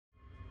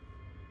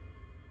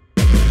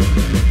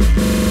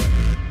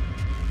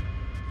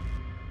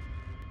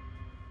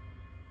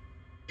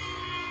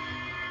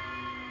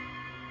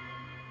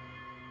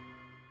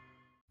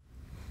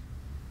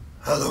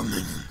Hello,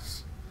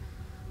 minions.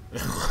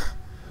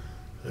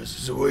 This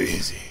is way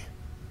easy.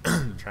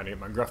 Trying to get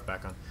my gruff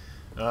back on.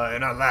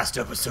 In our last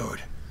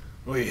episode,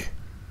 we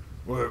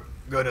were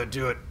gonna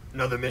do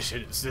another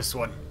mission. It's this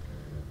one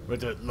with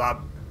the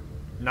not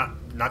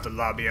the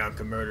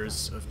LaBianca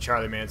murders of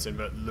Charlie Manson,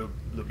 but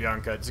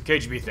LaBianca. It's a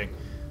KGB thing,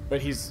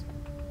 but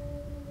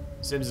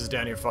Sims is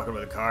down here fucking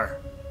with a car.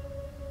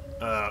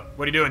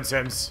 What are you doing,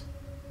 Sims?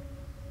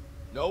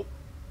 Nope.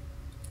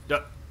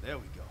 There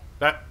we go.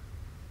 That.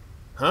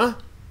 Huh?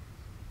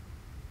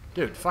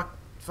 Dude, fuck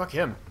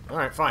him.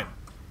 Alright, fine.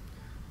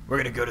 We're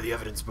gonna go to the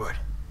evidence board.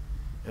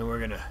 And we're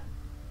gonna...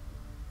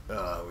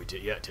 we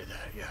did that.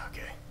 Yeah,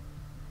 okay.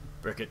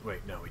 Brick it.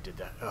 Wait, no, we did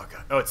that. Oh,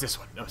 God. Oh, it's this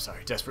one. No,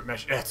 sorry. Desperate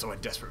Measures. That's the one.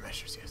 Desperate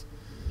Measures, yes.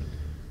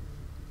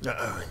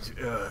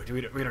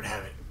 We don't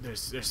have it.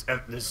 There's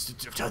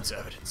tons of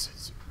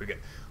evidence.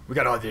 We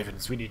got all the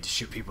evidence. We need to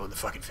shoot people in the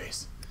fucking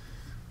face.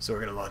 So we're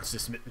gonna launch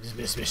this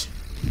mission.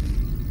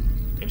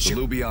 And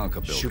shoot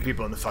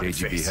people in the fucking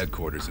KGB face.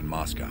 headquarters in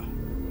Moscow.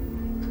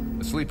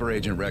 The sleeper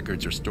agent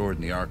records are stored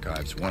in the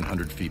archives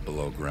 100 feet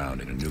below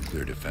ground in a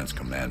nuclear defense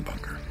command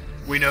bunker.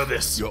 We know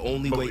this. Your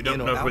only but way we don't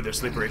in or know out where their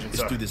sleeper agents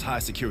is are. through this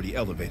high-security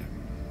elevator.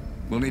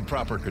 We'll need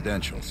proper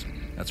credentials.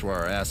 That's where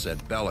our asset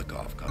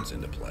Belikov comes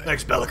into play.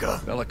 Thanks, Belikov.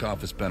 Belikov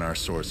has been our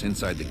source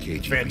inside the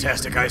KGB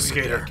Fantastic for ice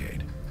nearly a skater.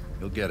 decade.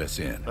 He'll get us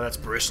in. Oh, that's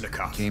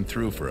Barishnikov. Came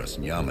through for us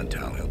in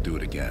Yamantau. He'll do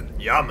it again.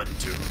 Yaman,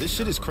 too. This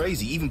shit is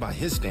crazy, even by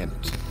his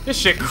standards. This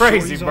shit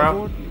crazy,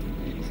 bro.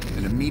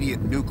 An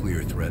immediate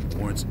nuclear threat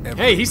warrants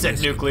every Hey, he said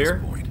risk at nuclear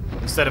this point.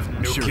 instead of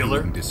I'm sure he nuclear.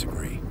 wouldn't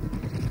disagree.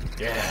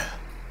 Yeah.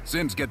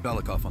 Sims, get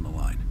Belikov on the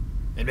line.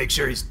 And make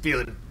sure he's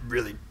feeling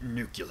really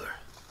nuclear.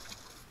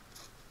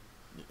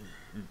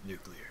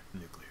 Nuclear.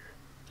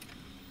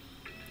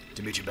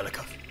 Dmitry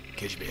Belikov,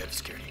 KGB Head of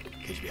Security,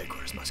 KGB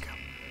Headquarters, Moscow,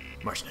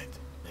 March 9th,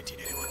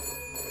 1981.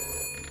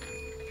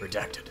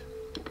 Redacted.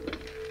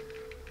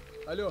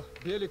 Алло,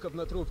 Беликов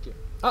на трубке.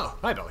 Oh,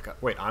 hi Belikov.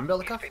 Wait, I'm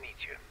Belikov?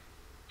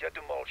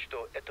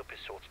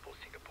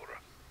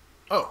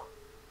 Oh.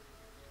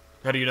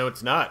 How do you know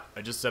it's not?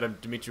 I just said I'm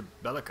Dmitry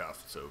Belikov,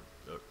 so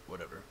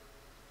whatever.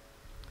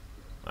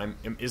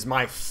 Is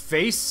my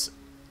face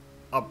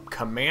a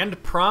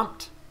command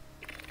prompt?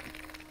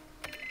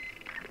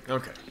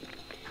 Okay.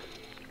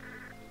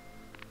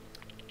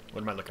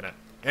 What am I looking at?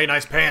 Hey,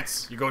 nice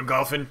pants. You going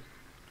golfing?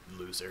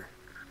 Loser.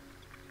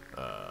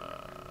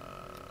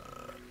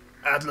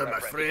 Adler, my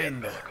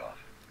friend. Did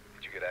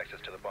you get access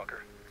to the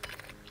bunker?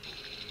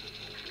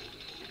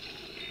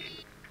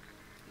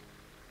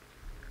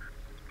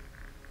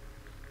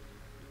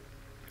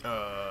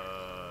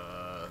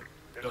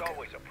 There's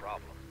always a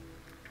problem.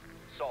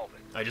 Solve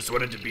it. I just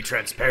wanted to be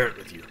transparent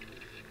with you.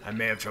 I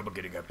may have trouble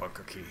getting a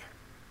bunker key.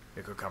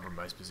 It could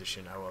compromise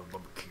position. I will have a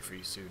bunker key for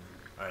you soon.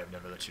 I have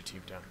never let your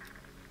team down.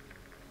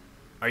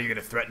 Are you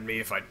gonna threaten me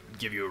if I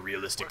give you a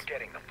realistic... We're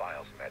getting the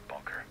files in that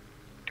bunker.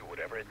 Do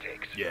whatever it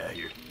takes. Yeah.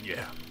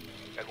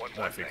 And one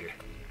more thing.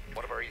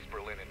 One of our East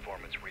Berlin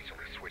informants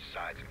recently switched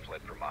sides and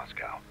fled for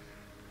Moscow.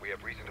 We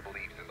have reason to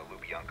believe he's in the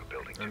LaBianca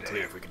building today.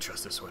 Unclear if we can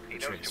trust this one. He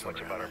knows too much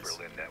about our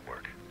Berlin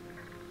network.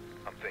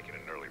 I'm thinking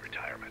an early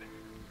retirement.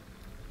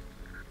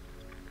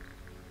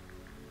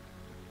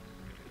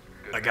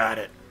 I got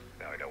it.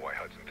 Now I know why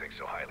Hudson thinks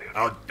so highly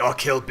of you. I'll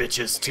kill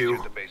bitches too.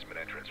 Use the basement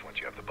entrance once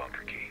you have the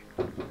bunker key.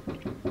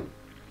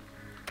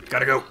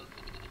 Gotta go.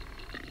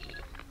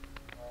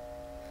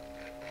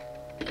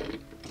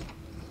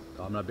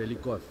 Comrade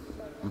Belikov,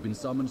 you've been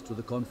summoned to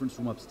the conference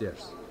room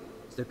upstairs.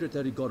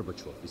 Secretary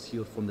Gorbachev is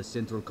here from the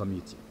Central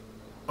Committee.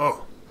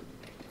 Oh,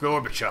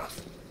 Gorbachev.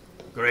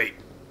 Great.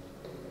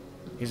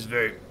 He's a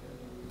very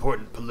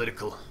important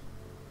political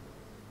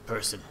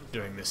person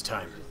during this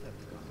time.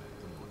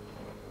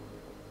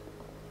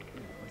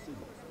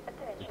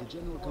 Did the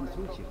general come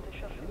through here?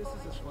 This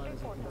is as far as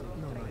I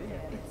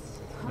can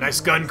take.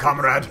 Nice gun,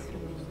 comrade.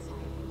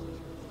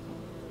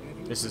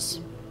 This is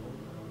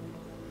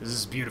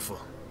beautiful.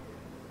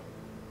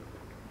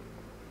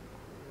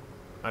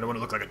 I don't want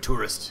to look like a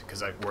tourist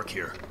because I work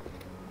here.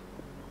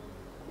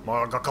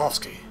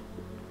 Margakovsky.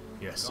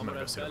 Yes, I'm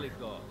gonna go sit over here.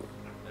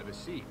 Have a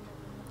seat.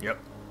 Yep.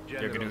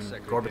 General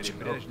Secretary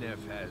Brezhnev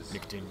has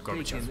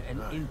taken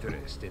an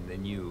interest in the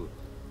new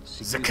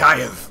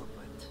Zakayev.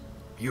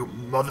 You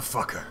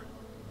motherfucker.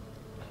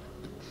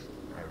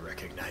 I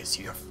recognize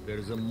you.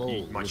 There's a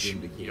mole Much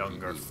within the KGB.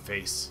 younger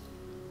face.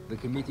 The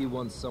committee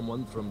wants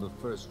someone from the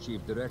first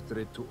chief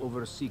directorate to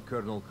oversee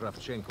Colonel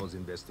Kravchenko's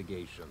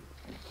investigation.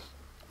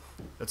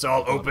 Let's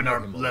all open our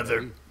Him leather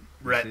already.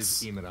 rets.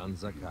 This is Imran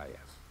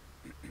Zakayev.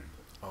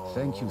 Oh,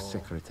 Thank you,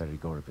 Secretary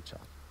Gorbachev.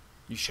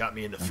 you shot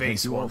me in the And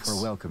face thank you all once.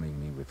 for welcoming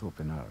me with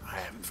open arms. I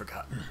haven't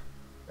forgotten.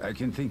 I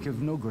can think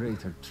of no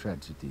greater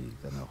tragedy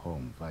than a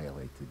home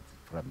violated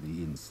from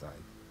the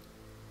inside.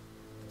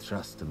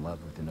 Trust and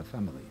love within a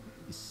family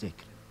is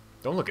sacred.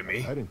 Don't look at me.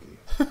 Apparently.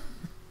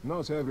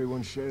 Not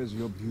everyone shares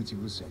your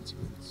beautiful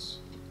sentiments.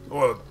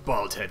 Or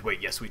bald head. Wait,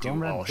 yes, we do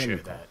Comrade all share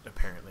Belikov. that,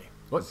 apparently.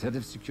 As head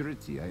of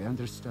security, I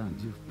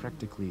understand you've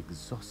practically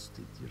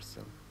exhausted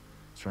yourself.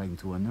 trying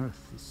to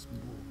unearth this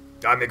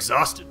mole. I'm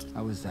exhausted.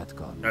 How is that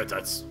gone?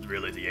 That's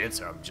really the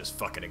answer. I'm just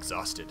fucking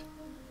exhausted.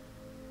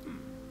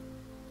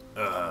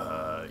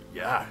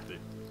 Yeah.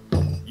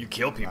 You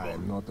kill people. I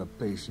am not a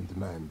patient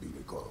man,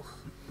 Belikov.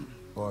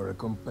 Or a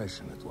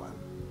compassionate one.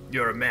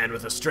 You're a man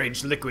with a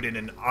strange liquid in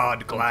an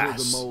odd glass.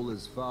 Until the mole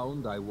is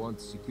found, I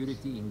want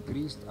security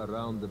increased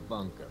around the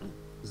bunker.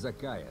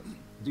 Zakayev,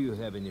 do you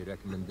have any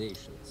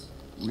recommendations?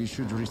 We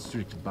should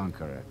restrict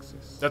bunker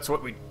access. That's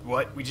what we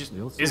just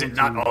We also is it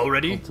want not to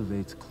already?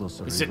 cultivate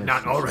closer Is it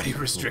not already relationships.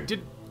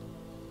 restricted?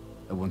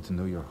 I want to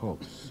know your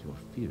hopes, your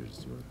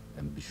fears, your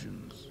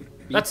ambitions.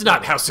 That's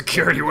not how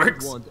security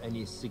works. Want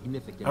any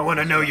significant I want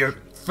to know your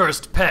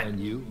first pet, And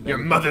you, your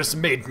Belikov? mother's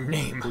maiden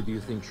name. Who do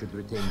you think should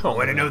retain I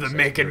want to know the access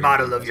make and during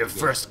model the of your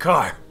investigation? first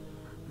car.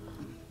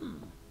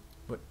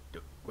 What?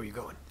 Where are you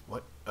going?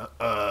 What?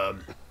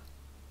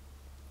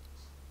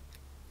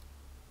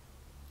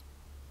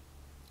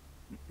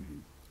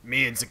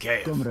 Me and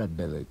Zakayev. Comrade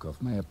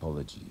Belikov, my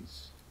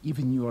apologies.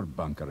 Even your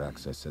bunker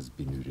access has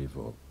been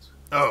revoked.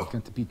 Oh, You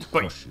can't be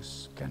but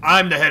cautious, can you?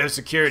 I'm the head of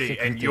security,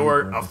 Secretary and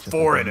you're a Gorbachev believed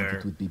foreigner.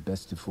 It would be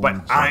best to But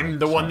form I'm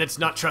the one Czar that's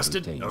not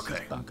trusted? retains his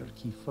Okay. bunker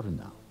key for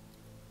now.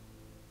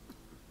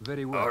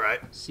 Very well. All right.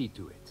 See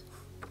to it.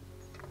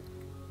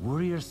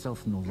 Worry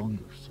yourself no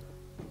longer, sir.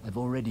 I've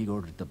already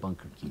ordered the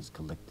bunker keys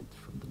collected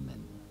from the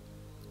men.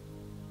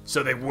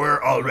 So they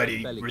were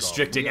already Belikov,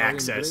 restricting we are in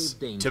access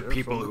grave to danger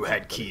people from who the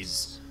had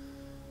capitalists. keys.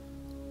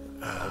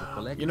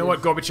 Our You know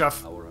what, collective,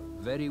 Gorbachev? our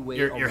very way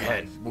Your of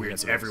head life is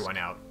weirds at risk. everyone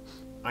out.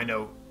 I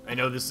know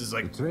this is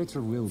like The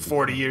traitor will be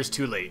 40 caught, years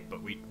too late, but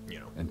you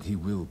know. and he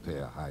will pay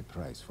a high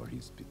price for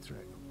his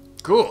betrayal.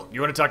 Cool. You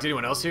want to talk to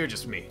anyone else here or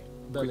just me?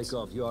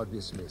 Belikov, you are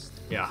dismissed.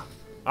 Yeah.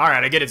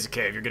 Alright, I get it's a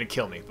cave. You're gonna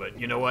kill me, but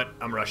you know what?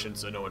 I'm Russian,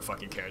 so no one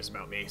fucking cares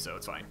about me, so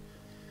it's fine.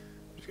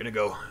 Just gonna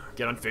go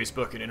get on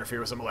Facebook and interfere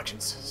with some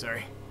elections.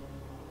 Sorry.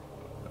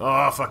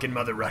 Oh, fucking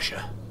Mother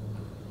Russia.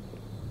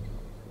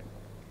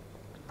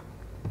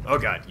 Oh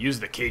god, use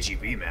the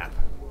KGB map.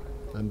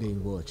 I'm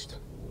being watched.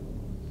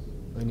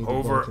 I need a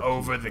Over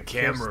bunker key. the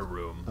camera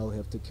room. I'll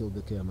have to kill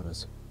the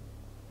cameras.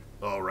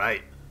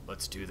 Alright,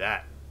 let's do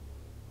that.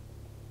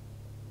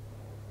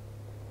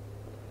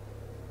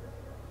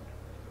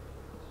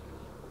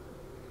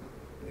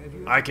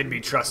 I can be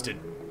trusted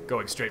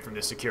going straight from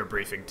the secure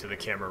briefing to the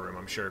camera room.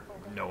 I'm sure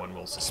no one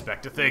will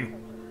suspect a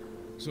thing.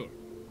 Sir.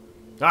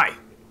 Hi.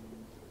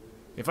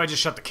 If I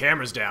just shut the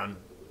cameras down,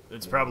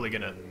 it's probably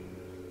gonna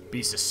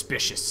be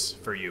suspicious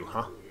for you,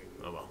 huh?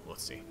 Oh well,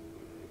 let's see.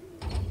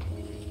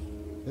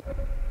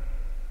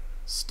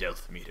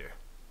 Stealth meter.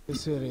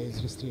 This area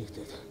is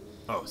restricted.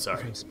 Oh,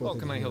 sorry. I'm spotted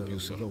can I here, help you, I'll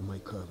sir? blow my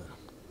cover.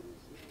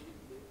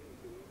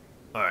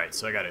 Alright,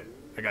 so I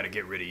gotta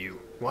get rid of you.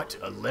 What?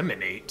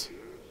 Eliminate?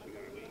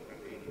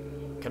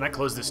 Can I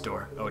close this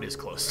door? Oh, it is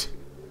closed.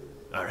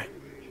 Alright.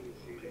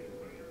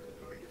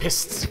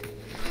 Pists.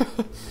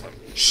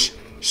 Shh,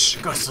 shh,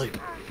 go to sleep.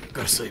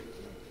 Go to sleep.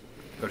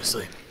 Go to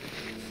sleep.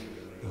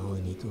 Now I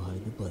need to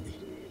hide the body.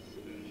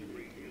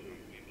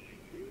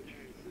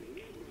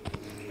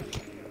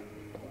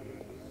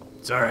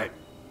 It's alright.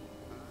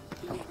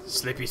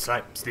 Sleepy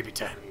time.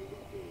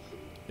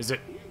 Is it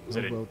How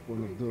a, about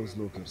one of those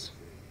lookers?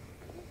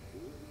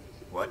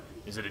 what?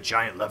 Is it a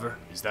giant lever?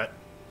 Is that,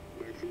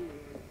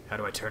 how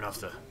do I turn off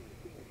the,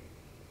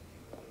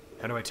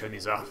 how do I turn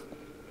these off?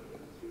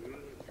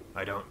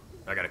 I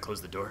gotta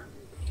close the door.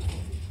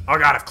 Oh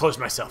god, I've closed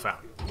myself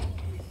out.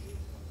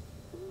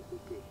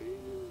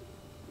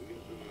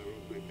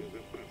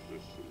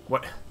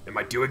 What? Am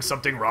I doing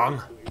something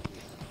wrong?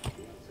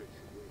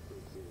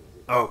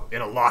 Oh,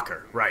 in a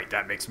locker. Right,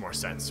 that makes more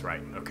sense.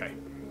 Right, okay.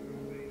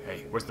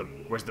 Hey, where's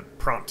the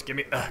prompt? Give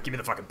me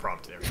the fucking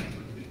prompt there.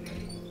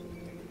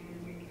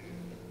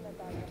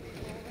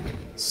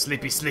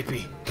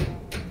 Sleepy.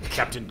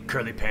 Captain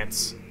Curly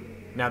Pants.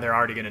 Now they're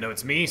already gonna know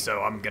it's me,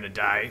 so I'm gonna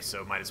die,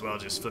 so might as well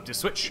just flip this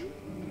switch.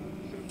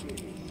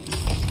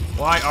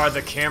 Why are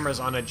the cameras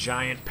on a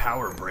giant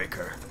power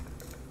breaker?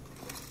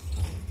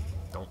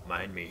 Don't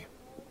mind me.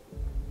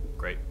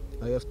 Great.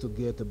 I have to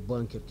get a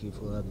bunker key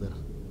for Adler.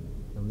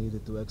 I'll need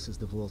it to access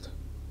the vault.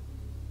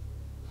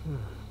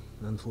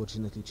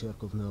 Unfortunately,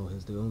 Cherkov now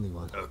has the only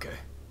one. Okay.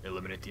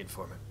 Eliminate the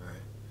informant.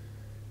 Alright.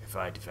 If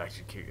I had to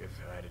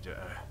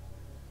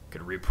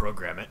could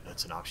reprogram it,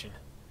 that's an option.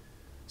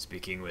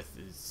 Speaking with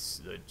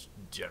the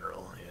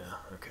general, yeah,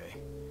 okay.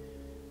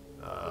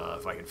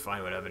 If I can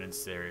find what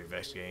evidence they're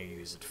investigating,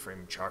 use it to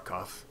frame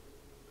Charkov.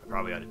 I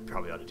probably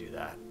ought to do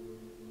that.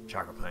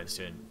 Charkov plans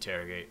to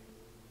interrogate.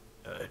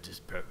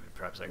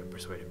 Perhaps I can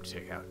persuade him to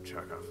take out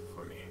Charkov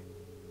for me.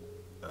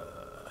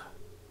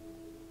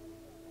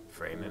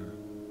 Frame him.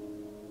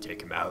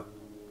 Take him out.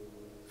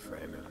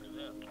 Frame him.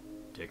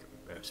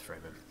 Perhaps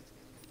frame him.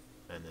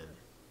 And then.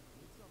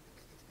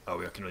 Oh,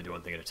 we can only do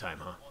one thing at a time,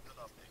 huh?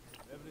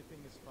 Everything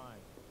is fine.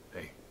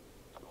 Hey.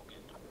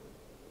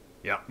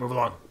 Yeah, move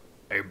along.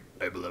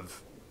 Ablev.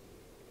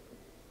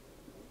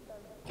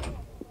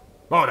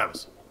 Oh, that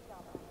was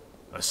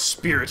a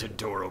spirited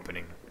door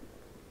opening.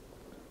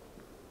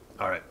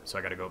 Alright, so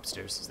I gotta go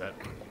upstairs. Is that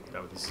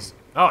what this is?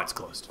 Oh, it's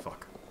closed.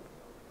 Fuck.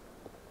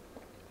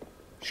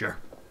 Sure.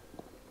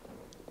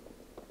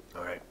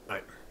 Alright,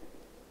 I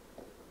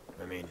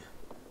mean,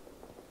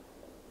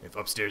 if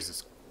upstairs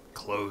is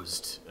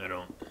closed, I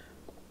don't...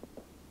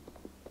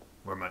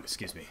 Where am I?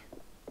 Excuse me.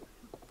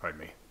 Pardon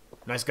me.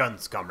 Nice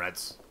guns,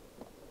 comrades.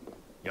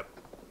 Yep.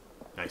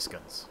 Nice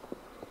guns.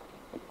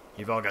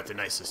 You've all got the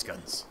nicest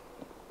guns.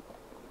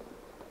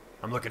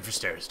 I'm looking for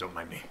stairs, don't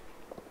mind me.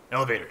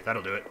 Elevator,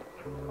 that'll do it.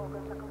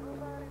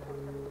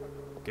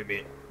 Give me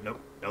it. Nope.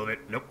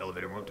 Elevator. Nope,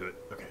 elevator won't do it.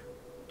 Okay.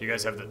 Do you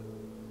guys have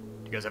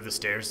the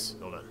stairs?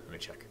 Hold on, let me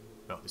check.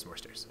 Oh, there's more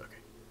stairs. Okay.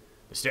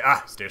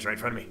 Stairs right in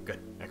front of me. Good.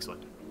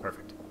 Excellent.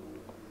 Perfect.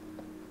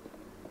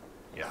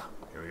 Yeah,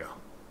 here we go.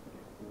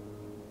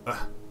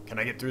 Can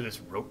I get through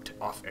this roped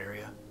off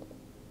area?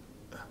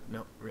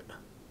 No.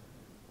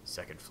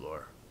 Second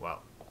floor.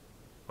 Wow.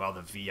 While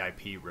the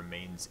VIP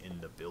remains in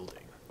the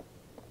building.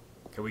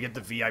 Can we get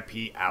the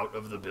VIP out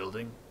of the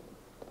building?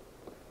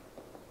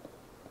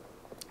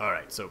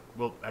 Alright, so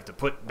we'll have to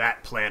put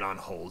that plan on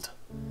hold.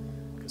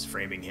 Because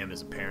framing him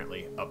is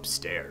apparently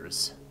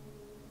upstairs.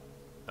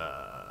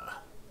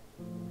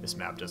 This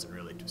map doesn't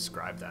really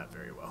describe that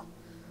very well.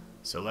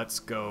 So let's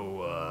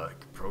go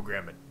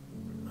program it.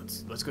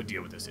 Let's go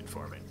deal with this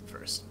informant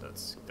first.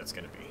 That's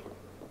gonna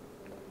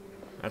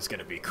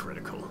be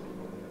critical.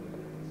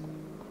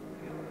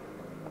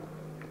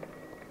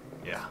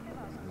 Yeah.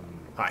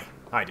 Hi,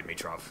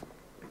 Dimitrov.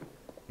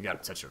 You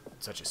got such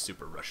a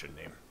super Russian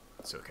name.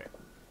 It's okay.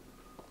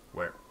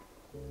 Where?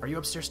 Are you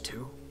upstairs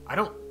too? I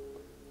don't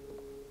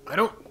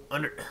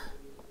under...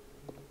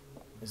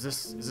 Is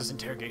this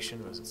interrogation?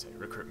 What does it say?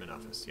 Recruitment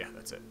office. Yeah,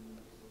 that's it.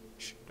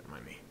 Shh, don't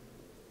mind me.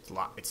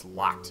 It's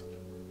locked.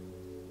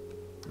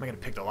 How am I gonna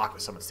pick the lock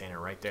with someone standing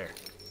right there?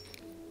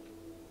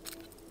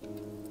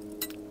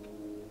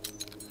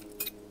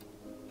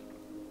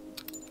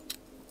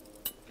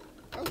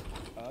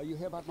 You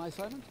hear about my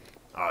assignment?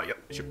 Yep,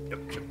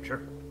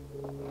 sure.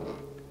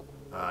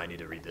 I need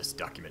to read this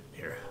document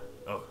here.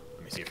 Oh,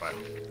 let me see if I...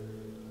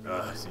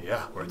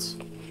 yeah, where it's...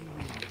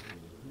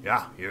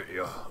 Yeah,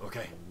 you're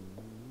okay.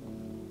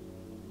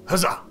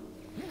 Huzzah!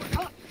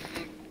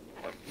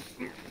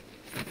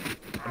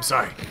 I'm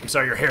sorry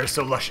your hair is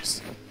so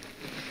luscious.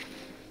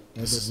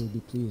 Albert will be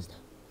pleased.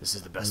 This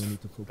is the best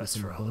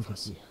for all of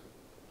us.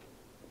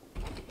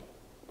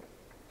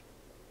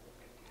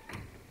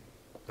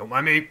 Don't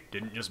mind me,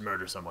 didn't just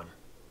murder someone.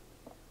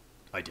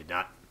 I did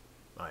not.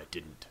 I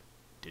didn't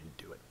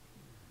do it.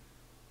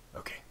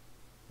 Okay,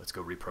 let's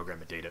go reprogram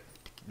the data.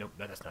 Nope,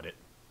 that's not it.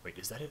 Wait,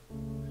 is that it?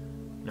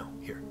 No,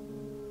 here.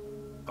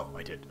 Oh,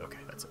 I did. Okay,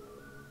 that's it.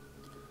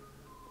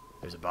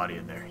 There's a body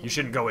in there. You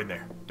shouldn't go in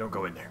there. Don't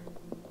go in there.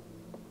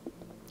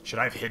 Should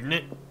I have hidden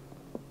it?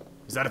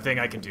 Is that a thing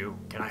I can do?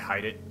 Can I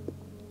hide it?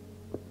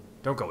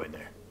 Don't go in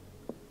there.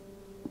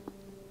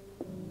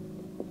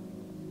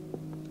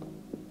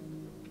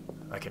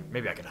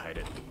 Maybe I can hide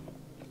it.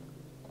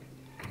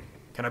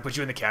 Can I put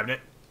you in the cabinet?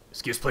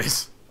 Excuse,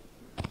 please.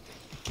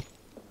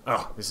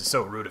 Oh, this is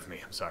so rude of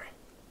me. I'm sorry.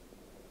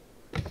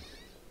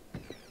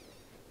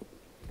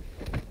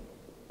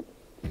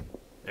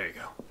 There you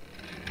go.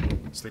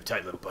 Sleep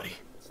tight, little buddy.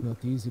 It's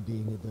not easy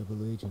being a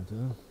double agent,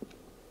 huh?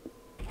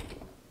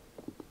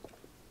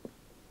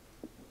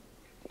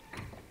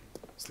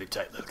 Sleep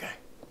tight, little guy.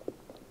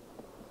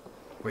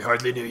 We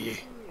hardly knew ye.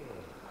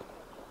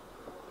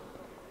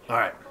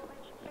 Alright.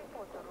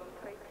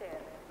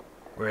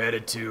 We're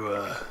headed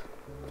to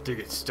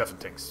get stuff and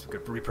things.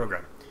 Good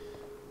reprogram.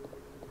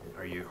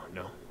 Are you...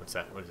 No? What's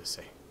that? What does it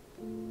say?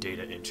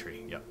 Data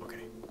entry. Yep,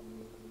 okay.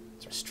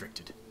 It's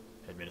restricted.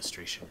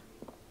 Administration.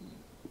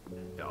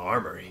 The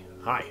armory.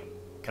 Hi.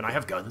 Can I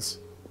have guns?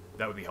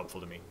 That would be helpful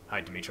to me.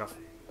 Hi, Dimitrov.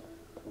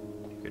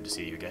 Good to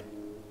see you again.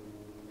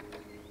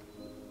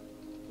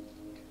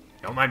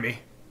 Don't mind me.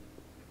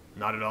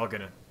 Not at all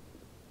gonna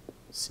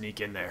sneak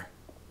in there.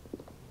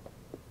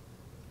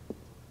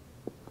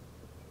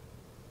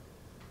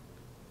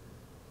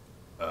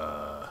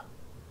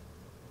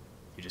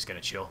 You just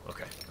gonna chill?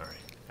 Okay, alright.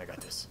 I got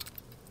this.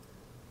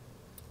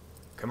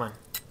 Come on.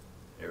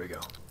 There we go.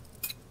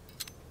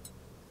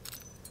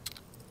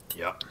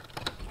 Yup.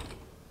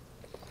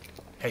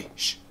 Hey,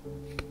 shh.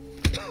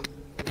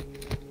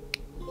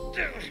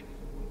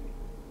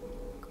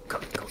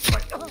 Come,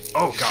 fight.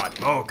 Oh god,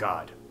 oh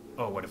god.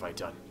 Oh, what have I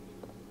done?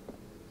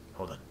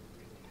 Hold on.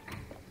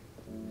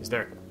 Is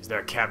there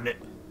a cabinet?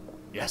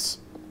 Yes.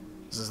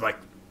 This is like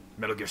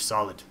Metal Gear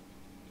Solid.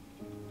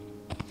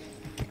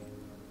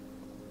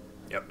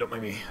 Yep, don't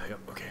mind me. Yep,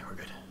 okay, we're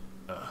good.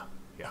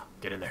 Yeah,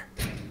 get in there.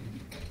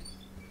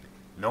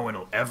 No one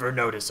will ever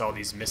notice all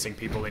these missing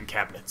people in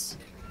cabinets.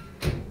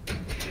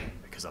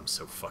 Because I'm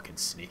so fucking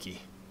sneaky.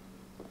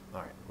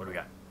 Alright, what do we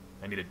got?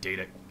 I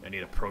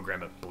need to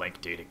program a blank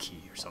data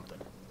key or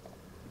something.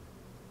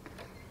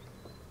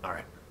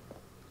 Alright.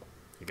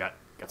 You got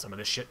some of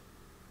this shit?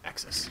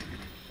 Access.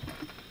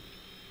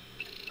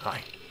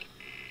 Hi.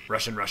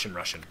 Russian.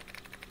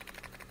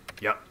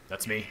 Yep,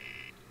 that's me.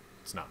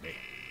 It's not me.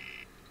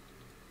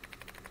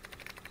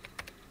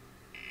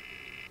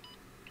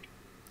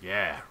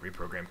 Yeah,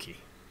 reprogram key.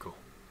 Cool.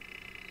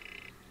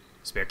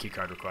 Spare key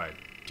card required.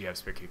 Do you have a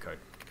spare key card?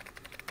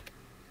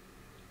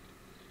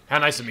 How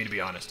nice of me to be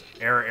honest.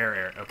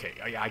 Error. Okay,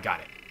 I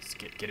got it. Let's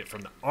get it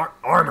from the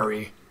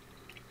armory.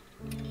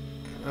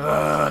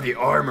 The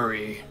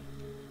armory.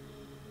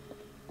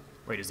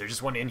 Wait, is there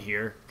just one in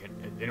here?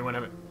 Can anyone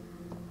have it?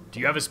 Do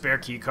you have a spare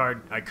key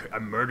card? I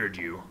murdered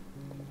you.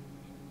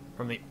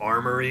 From the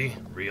armory?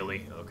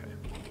 Really? Okay.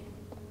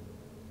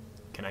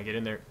 Can I get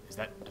in there? Does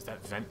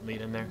that vent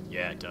lead in there?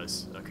 Yeah, it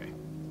does. Okay.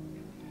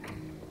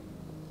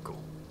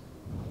 Cool.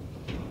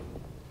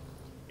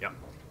 Yep.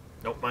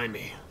 Don't mind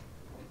me.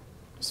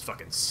 Just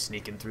fucking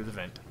sneaking through the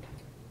vent.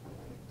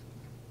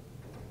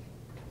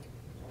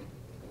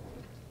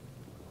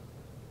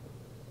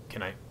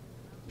 Can I?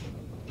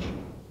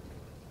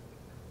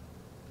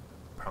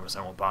 Promise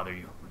I won't bother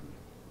you.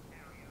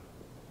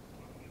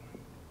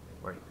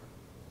 Where?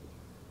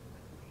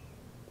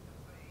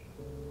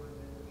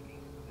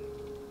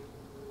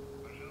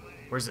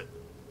 Where's it?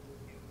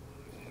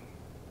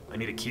 I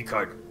need a key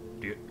card.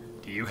 Do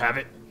you have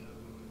it?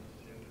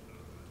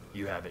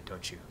 You have it,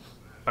 don't you?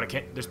 But I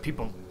can't. There's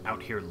people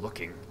out here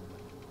looking.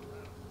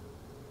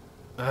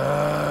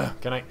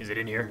 Can I? Is it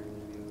in here?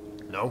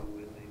 No.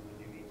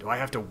 Do I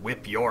have to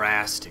whip your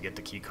ass to get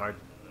the key card?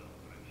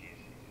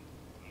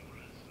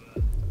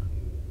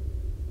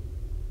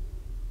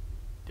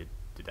 Did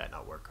that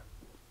not work?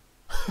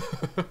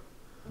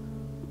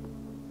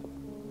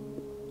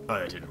 Oh,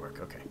 that didn't work.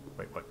 Okay.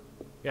 Wait, what?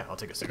 Yeah, I'll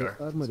take a cigar.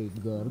 The armory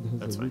guard has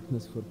That's a fine.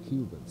 weakness for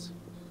Cubans.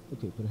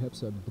 Okay,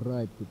 perhaps a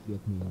bribe could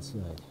get me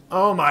inside.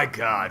 Oh my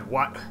god,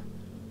 what?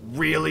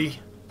 Really?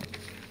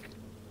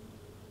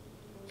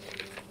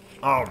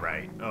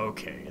 Alright,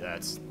 okay,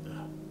 that's...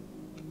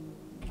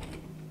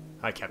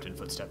 Hi, Captain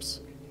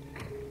Footsteps.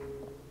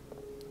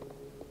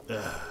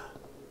 Ugh.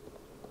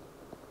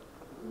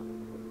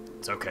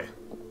 It's okay.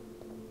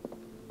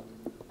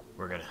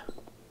 We're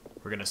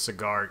gonna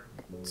cigar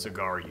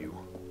you.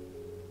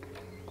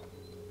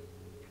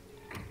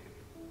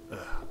 Ugh.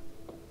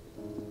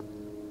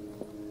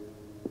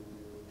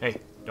 Hey,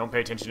 don't pay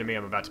attention to me.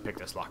 I'm about to pick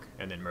this lock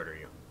and then murder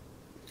you.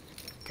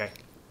 Okay?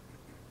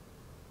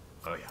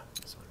 Oh yeah,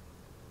 this one.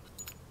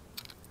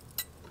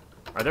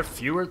 Are there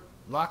fewer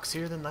locks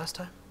here than last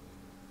time?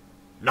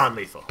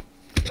 Non-lethal.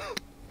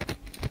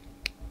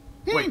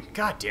 Wait,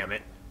 god damn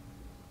it.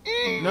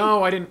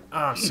 No, I didn't.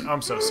 Oh,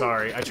 I'm so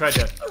sorry. I tried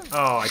to.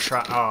 Oh,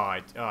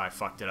 I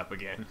fucked it up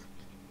again.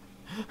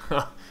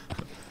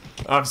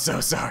 I'm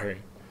so sorry.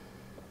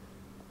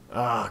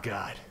 Oh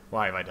god,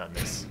 why have I done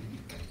this?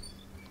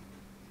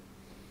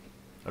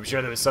 I'm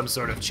sure there was some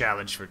sort of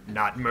challenge for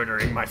not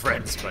murdering my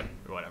friends, but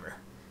whatever.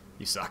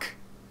 You suck.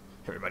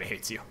 Everybody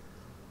hates you.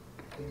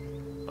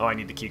 Oh, I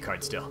need the key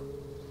card still.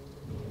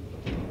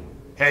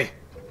 Hey,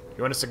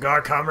 you want a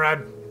cigar,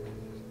 comrade?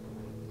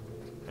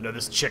 I know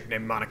this chick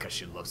named Monica,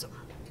 she loves them.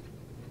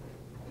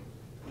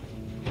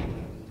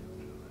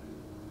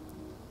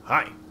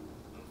 Hi.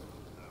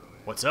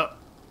 What's up?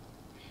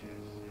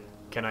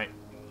 Can I...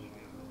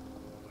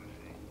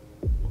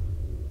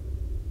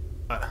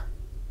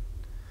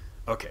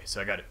 Okay,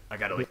 so I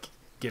gotta like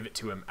give it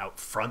to him out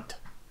front.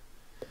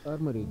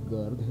 Armory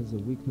guard has a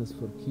weakness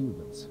for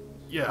Cubans.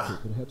 Yeah.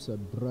 Okay, perhaps a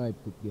bribe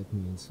could get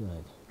me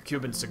inside.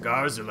 Cuban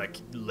cigars are like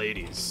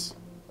ladies.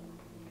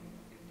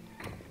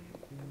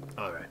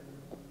 Alright.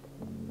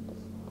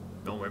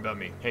 Don't worry about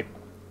me. Hey,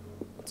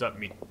 what's up,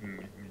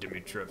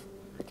 Dimitrov?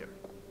 Okay.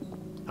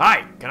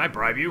 Hi, can I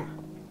bribe you?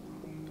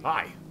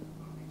 Hi.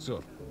 Sir,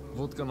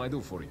 what can I do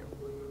for you?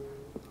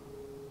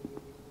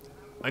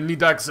 I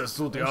need access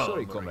to the I'm sorry,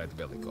 armory. Comrade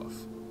Velikov,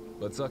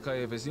 but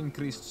Zakayev has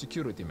increased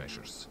security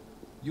measures.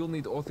 You'll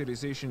need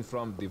authorization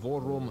from the war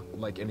room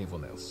like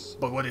anyone else.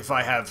 But what if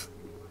I have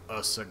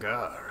a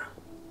cigar?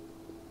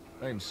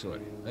 I'm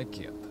sorry, I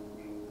can't.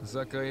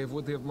 Zakayev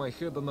would have my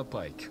head on a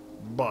pike.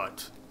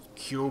 But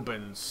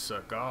Cuban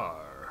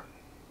cigar.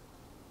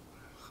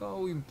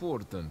 How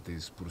important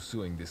is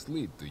pursuing this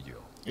lead to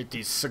you? It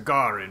is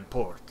cigar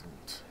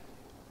important.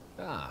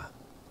 Ah,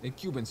 a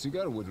Cuban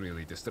cigar would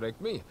really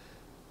distract me.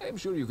 I'm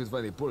sure you could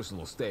find a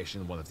personal stash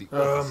in one of the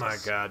Oh offices. my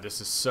god,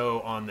 this is so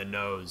on the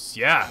nose.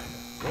 Yeah.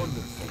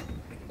 Wonderful.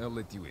 I'll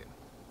let you in.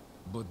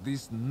 But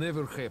this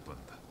never happened.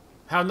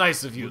 How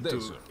nice of you Good day,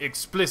 to sir.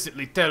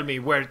 explicitly tell me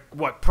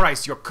what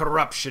price your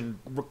corruption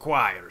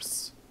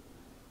requires.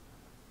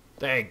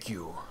 Thank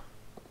you.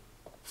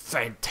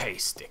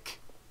 Fantastic.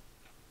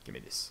 Give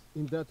me this.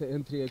 In data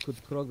entry, I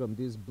could program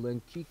this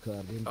blank key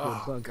card into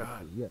Oh, a bunker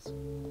God. key. Yes.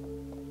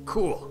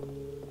 Cool.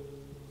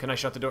 Can I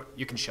shut the door?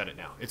 You can shut it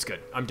now. It's good.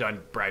 I'm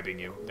done bribing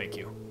you. Thank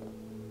you.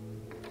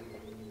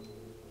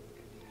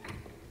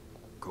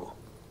 Cool.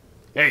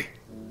 Hey,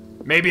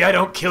 maybe I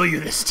don't kill you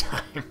this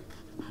time.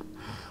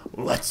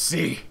 Let's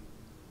see.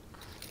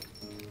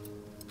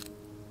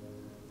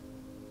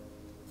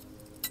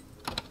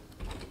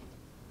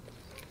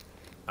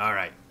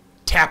 Alright.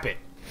 Tap it.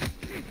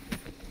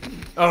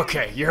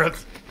 Okay, you're...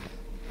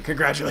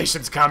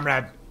 Congratulations,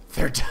 comrade.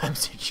 Third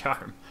time's a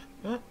charm.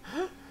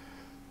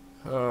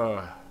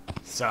 Oh,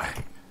 sorry.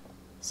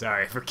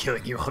 Sorry for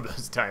killing you all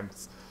those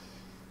times.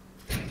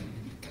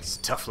 It's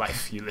a tough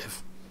life you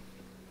live.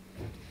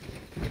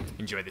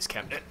 Enjoy this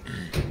cabinet.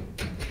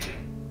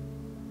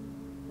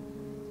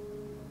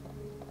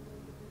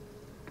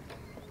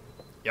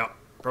 Yup,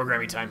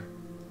 programming time.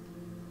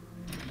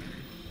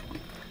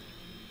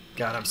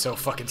 God, I'm so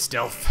fucking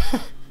stealth.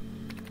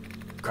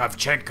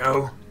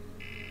 Kravchenko.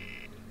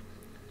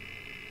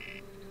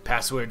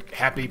 Password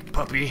happy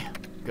puppy.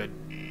 Good.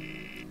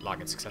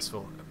 Login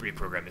successful.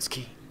 Reprogram is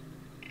key.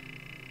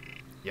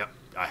 Yep,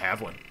 I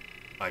have one.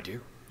 I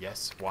do.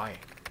 Yes. Why?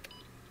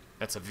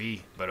 That's a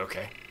V, but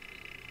okay.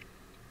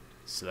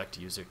 Select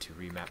user to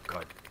remap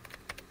card.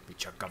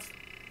 Vichakov.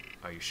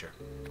 Are you sure?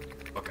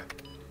 Okay.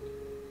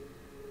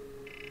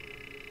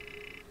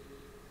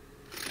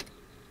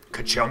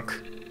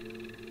 Kachunk.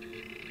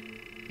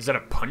 Is that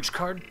a punch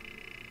card?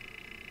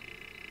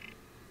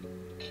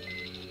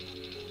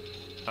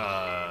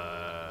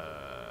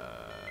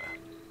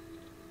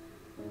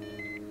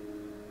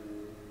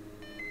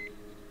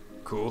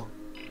 Cool.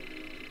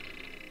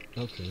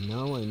 Okay,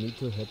 now I need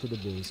to head to the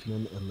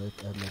basement and let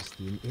Adler's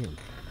team in.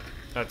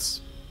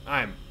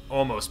 I'm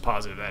almost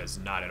positive that is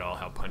not at all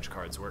how punch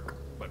cards work,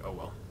 but oh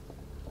well.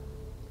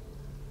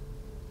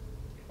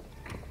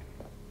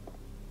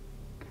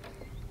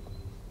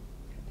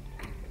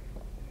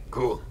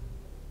 Cool.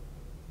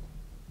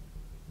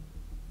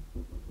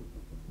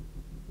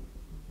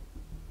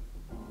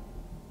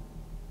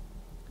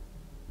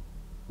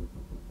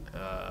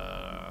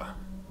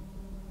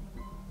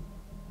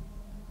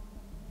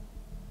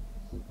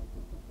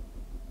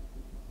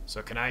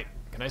 So can I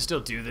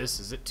still do this?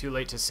 Is it too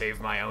late to save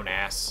my own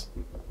ass?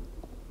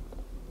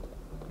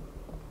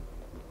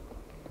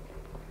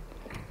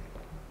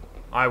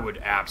 I would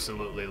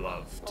absolutely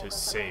love to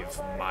save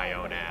my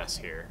own ass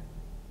here.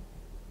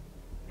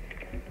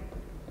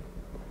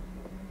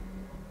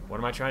 What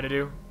am I trying to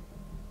do?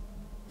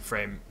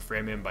 Frame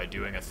him by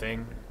doing a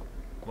thing?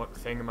 What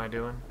thing am I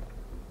doing?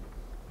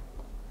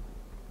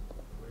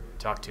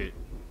 Talk to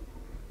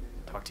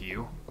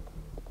you?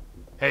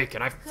 Hey,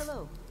 can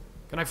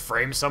I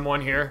frame someone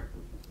here?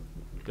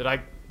 Did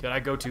I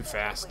go too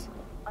fast?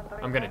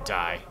 I'm gonna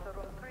die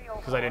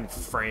because I didn't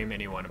frame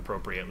anyone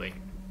appropriately.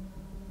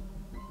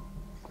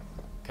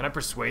 Can I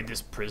persuade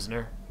this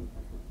prisoner?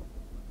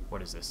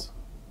 What is this?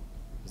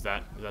 Is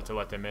that to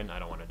let them in? I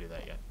don't want to do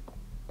that yet.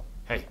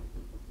 Hey,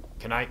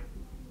 can I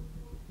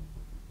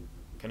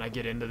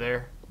get into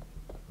there?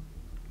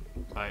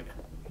 I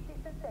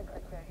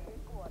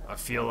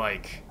feel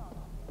like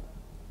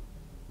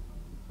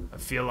I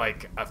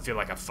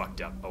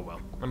fucked up. Oh well.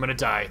 I'm gonna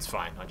die, it's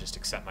fine. I'll just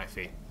accept my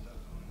fate.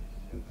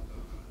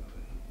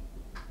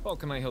 How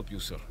can I help you,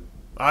 sir?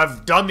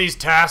 I've done these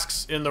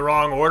tasks in the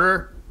wrong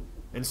order,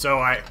 and so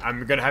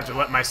I'm gonna have to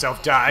let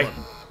myself die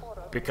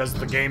because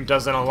the game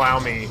doesn't allow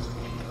me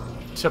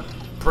to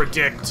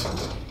predict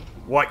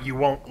what you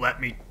won't let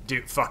me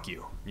do. Fuck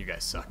you. You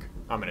guys suck.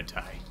 I'm gonna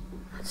die.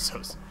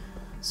 So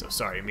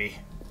sorry, me.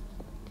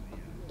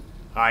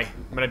 Hi,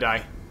 I'm gonna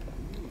die.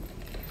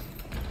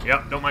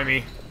 Yep, don't mind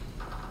me.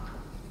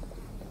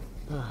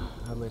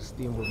 Adler's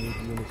team will need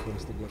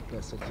uniforms to get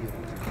past security.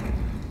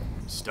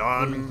 Just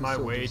on my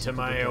way to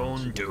my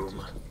own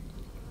doom.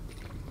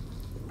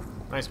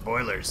 Nice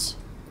boilers.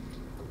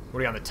 What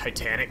are you on, the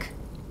Titanic?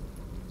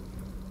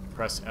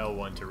 Press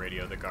L1 to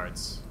radio the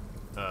guards.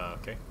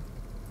 Okay.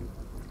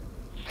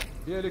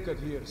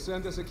 Belikat here.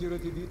 Send a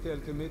security detail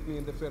to meet me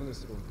in the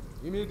furnace room.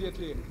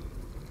 Immediately.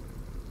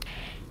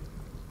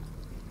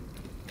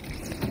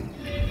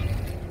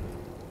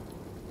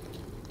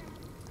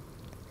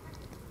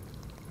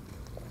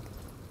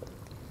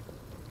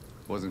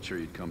 Wasn't sure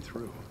you'd come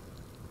through.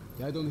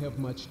 I don't have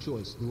much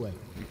choice, do I?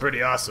 You're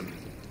pretty awesome.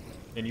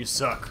 And you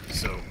suck,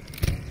 so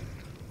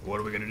what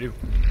are we gonna do?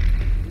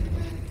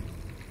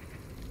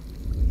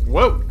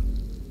 Whoa!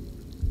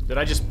 Did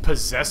I just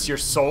possess your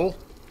soul?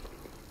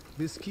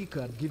 This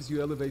keycard gives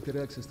you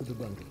elevator access to the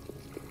bunker.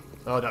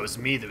 Oh, that was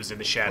me that was in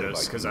the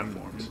shadows, because I'm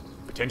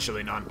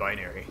potentially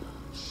non-binary.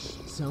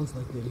 Sounds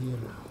like they're here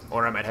now.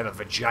 Or I might have a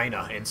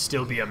vagina and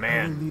still be a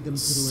man,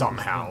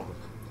 somehow.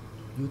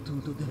 You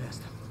two do the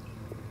rest.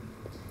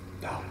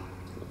 Now,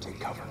 take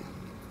cover.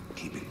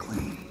 Keep it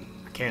clean.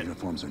 I can't.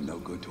 Uniforms are no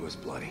good to us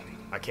bloody.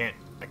 I can't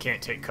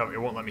take cover. It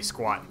won't let me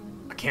squat.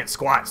 I can't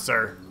squat,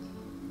 sir.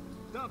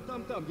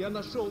 Там, я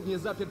нашел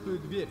незапертую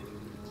дверь.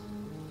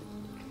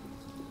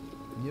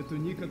 Нету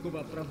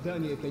никакого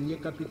оправдания этой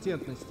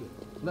некомпетентности.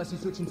 У нас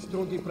есть очень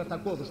строгие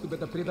протоколы, чтобы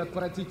это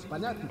предотвратить,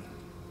 понятно?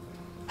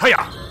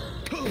 Hiya!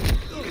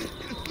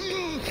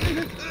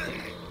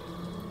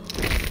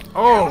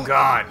 Oh,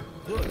 God.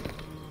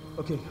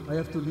 Okay, I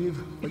have to leave,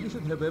 but you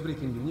should have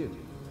everything you need.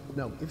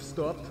 Now, if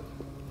stopped,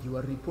 you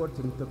are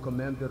reporting to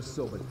Commander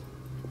Sobel.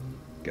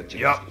 Get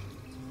you. Yup.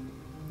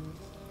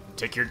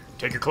 Take your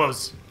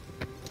clothes.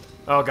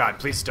 Oh God,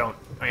 please don't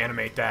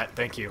animate that.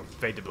 Thank you.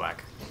 Fade to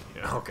black.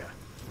 Yeah, okay.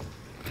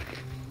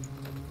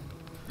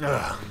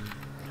 Ugh.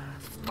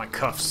 My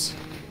cuffs.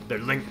 They're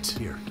linked.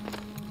 Here.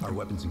 Our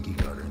weapons and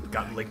keycard are in the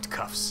Got bag. linked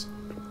cuffs.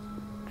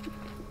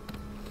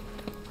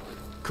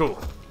 Cool.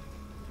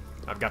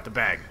 I've got the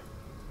bag.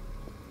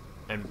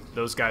 And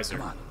those guys are...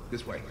 Come on,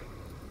 this way.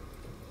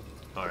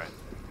 Alright.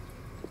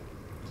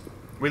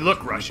 We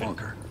look Russian.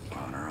 Bunker.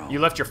 On our own. You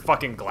left your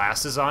fucking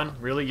glasses on?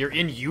 Really? You're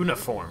in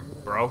uniform,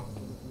 bro.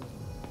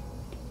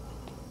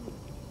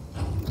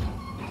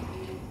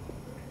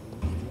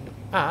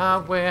 I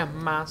wear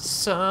my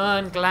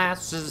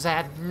sunglasses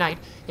at night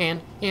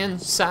and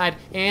inside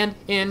and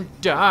in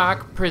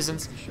dark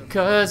prisons,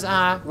 'cause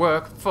I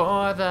work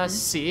for the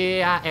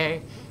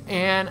CIA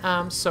and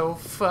I'm so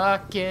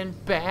fucking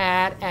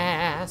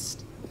badass.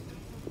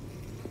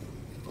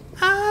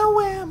 I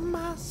wear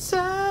my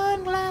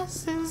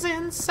sunglasses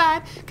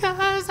inside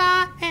 'cause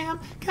I am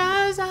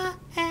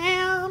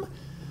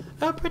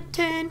a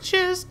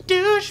pretentious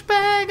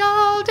douchebag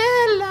all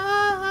day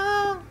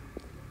long.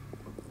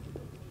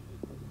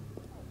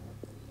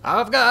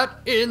 I've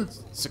got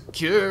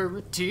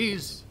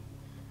insecurities,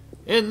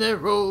 and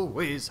they're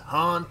always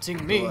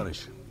haunting me.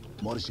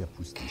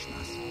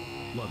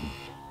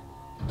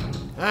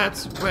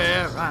 That's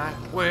where I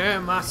wear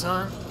my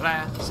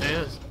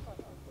sunglasses.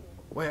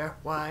 Where,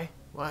 why,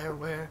 or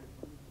where,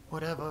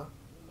 whatever.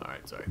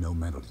 Alright, sorry. No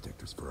metal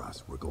detectors for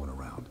us. We're going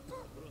around.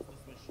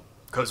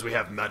 'Cause we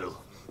have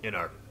metal in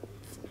our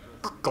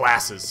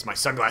glasses. My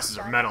sunglasses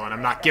are metal, and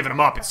I'm not giving them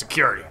up in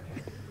security.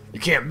 You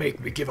can't make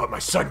me give up my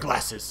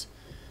sunglasses.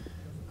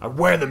 I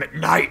wear them at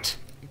night.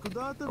 I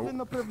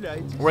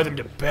wear them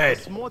to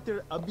bed.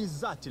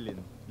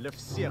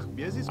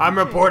 I'm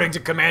reporting to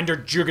Commander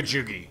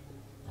Jugajugi.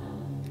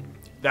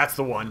 That's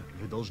the one.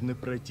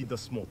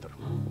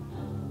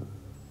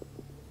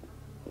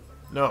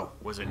 No,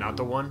 was it not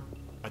the one?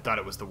 I thought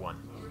it was the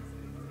one.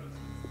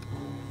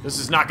 This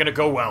is not gonna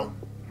go well.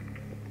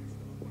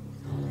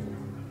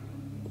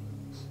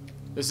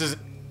 This is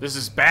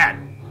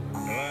bad.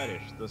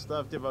 Товарищ,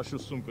 доставьте вашу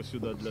сумку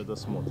сюда для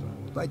досмотра.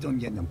 Why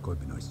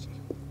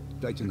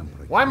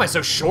am I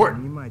so short?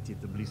 Принимайте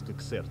это близко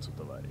к сердцу,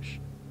 товарищ.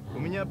 У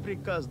меня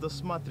приказ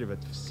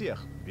досматривать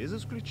всех, без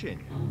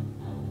исключения.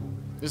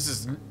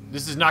 This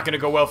is not gonna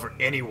go well for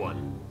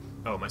anyone.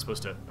 Oh, am I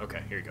supposed to?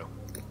 Okay, here you go.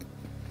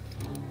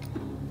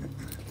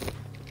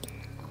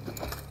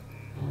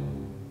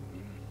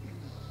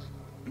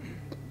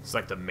 It's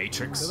like the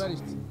Matrix. Товарищ,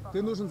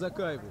 ты нужен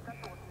Закаеву.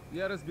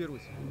 Я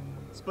разберусь.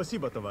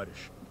 Спасибо,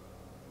 товарищ.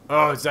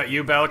 Oh, is that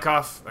you,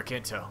 Balikov? I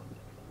can't tell.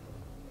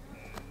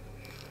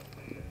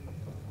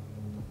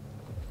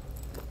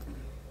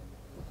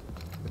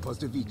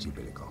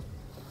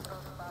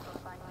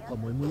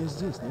 По-моему, я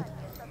здесь, нет?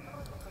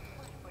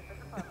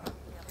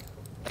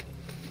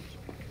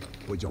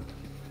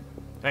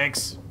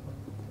 Thanks.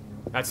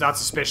 That's not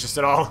suspicious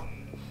at all.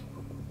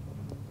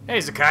 Hey,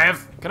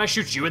 Zakayev, can I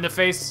shoot you in the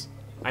face?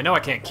 I know I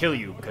can't kill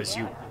you, because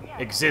you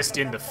exist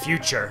in the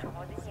future.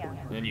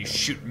 And you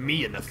shoot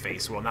me in the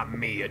face. Well, not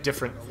me,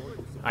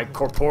 I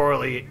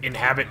corporeally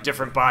inhabit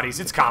different bodies.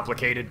 It's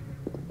complicated.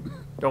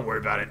 Don't worry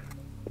about it.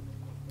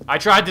 I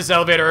tried this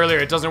elevator earlier,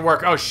 it doesn't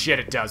work. Oh shit,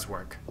 it does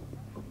work.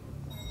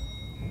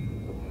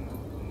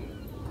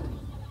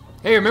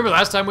 Hey, remember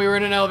last time we were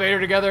in an elevator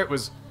together? It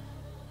was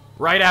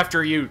right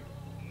after you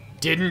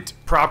didn't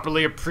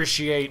properly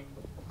appreciate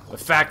the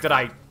fact that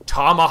I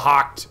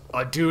tomahawked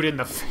a dude in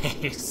the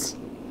face.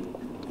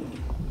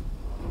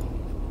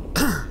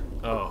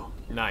 Oh,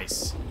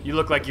 nice. You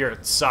look like you're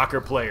a soccer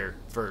player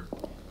for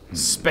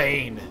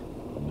Spain.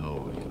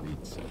 No,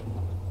 it's...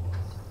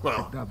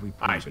 Well,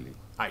 I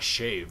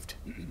shaved.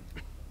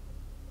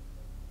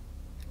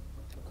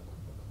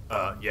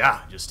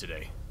 Yeah, just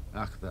today.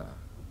 Ах да,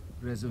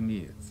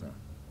 разумеется.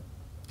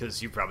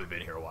 Because you've probably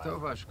been here a while.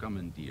 Товарищ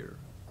командир,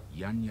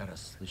 я не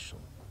расслышал.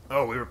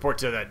 Oh, we report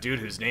to that dude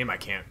whose name I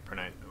can't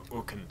pronounce.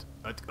 Utkand?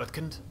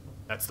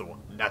 That's the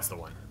one. That's the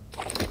one.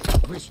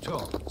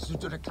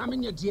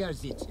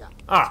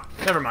 Ah,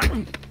 never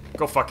mind.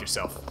 Go fuck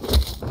yourself.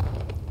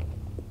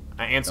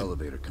 I answered.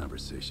 Elevator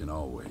conversation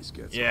always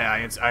gets. Yeah, I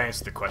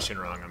answered the question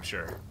wrong, I'm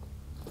sure.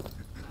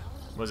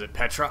 Was it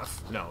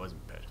Petrov? No, it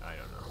wasn't Pet. I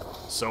don't know.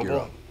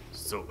 Sobel?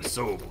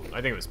 Sobel.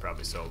 I think it was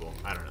probably Sobel.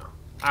 I don't know.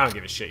 I don't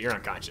give a shit. You're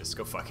unconscious.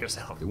 Go fuck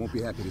yourself. They won't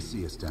be happy to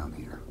see us down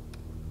here.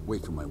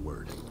 Wait for my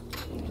word.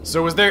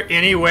 So was there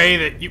any way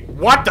that you...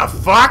 What the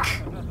fuck?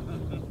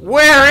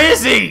 Where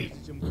is he?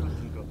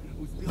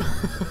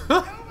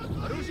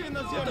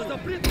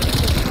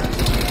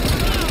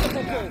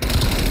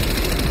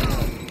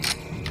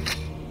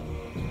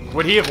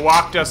 Would he have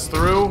walked us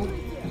through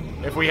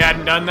if we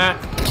hadn't done that?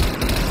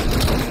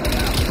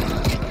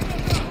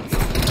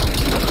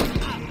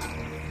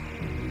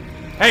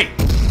 Hey!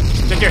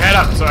 Stick your head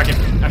up so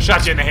I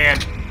shot you in the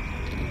hand.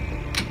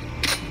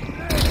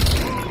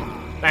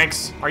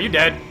 Thanks. Are you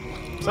dead?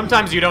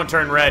 Sometimes you don't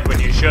turn red when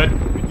you should.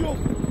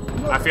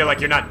 I feel like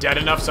you're not dead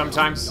enough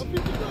sometimes.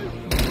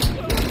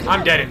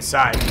 I'm dead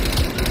inside.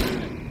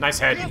 Nice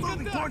head.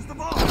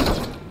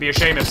 Be a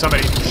shame if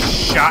somebody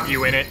shot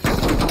you in it.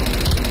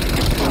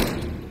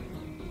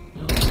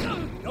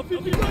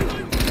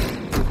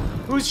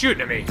 Who's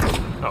shooting at me?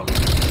 Oh.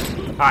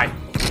 Hi.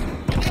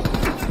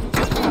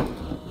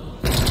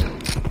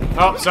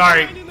 Oh,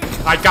 sorry.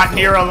 I got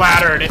near a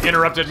ladder and it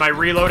interrupted my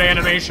reload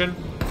animation.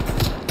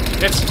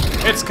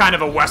 It's kind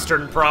of a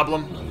Western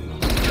problem.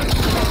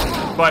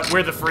 But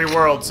we're the free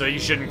world, so you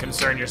shouldn't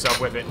concern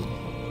yourself with it.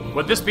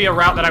 Would this be a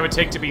route that I would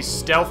take to be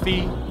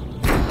stealthy?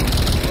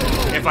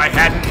 If I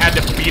hadn't had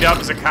to beat up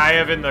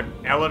Zakhaev in the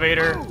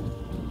elevator?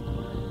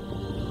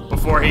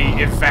 Before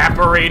he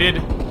evaporated?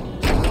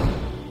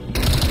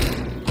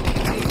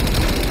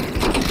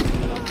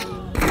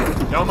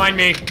 Don't mind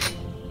me.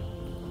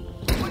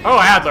 Oh,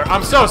 Adler,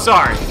 I'm so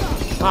sorry.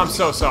 I'm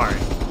so sorry.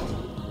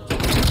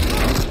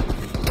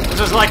 This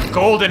is like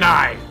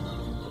GoldenEye.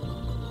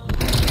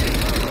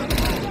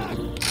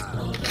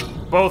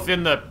 Both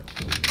in the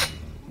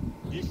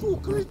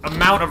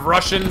amount of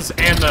Russians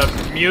and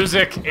the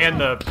music and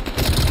the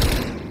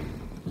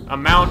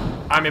amount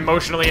I'm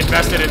emotionally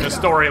invested in the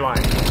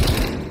storyline.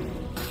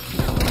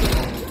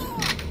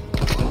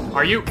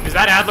 Are you? Is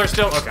that Adler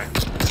still? Okay.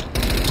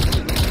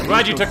 I'm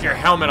glad you took your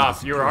helmet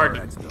off. You were hard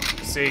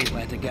to see.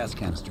 Plant a gas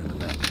canister in the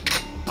vent.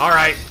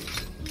 Alright.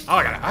 Oh,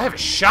 I have a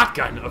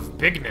shotgun of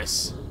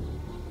bigness.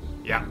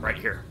 Yeah, right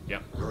here.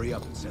 Yep. Hurry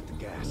up and set the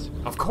gas.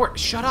 Of course.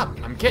 Shut up.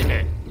 I'm getting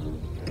it.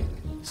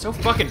 So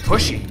fucking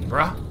pushy,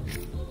 bruh.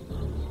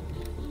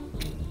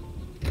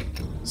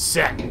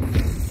 Set.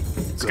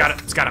 It's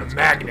got a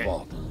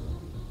magnet.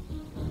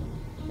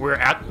 We're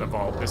at the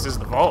vault. This is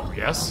the vault,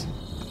 yes?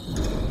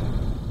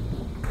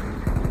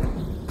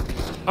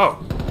 Oh.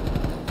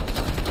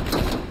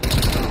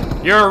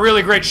 You're a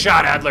really great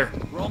shot, Adler.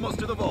 We're almost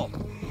to the vault.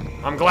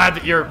 I'm glad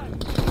that you're...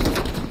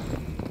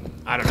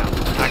 I don't know.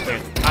 I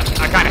can't...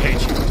 I kind of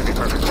hate you, to be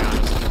perfectly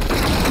honest.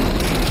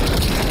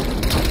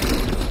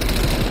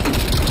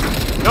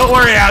 Don't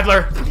worry,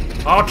 Adler.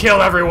 I'll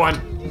kill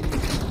everyone.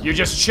 You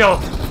just chill.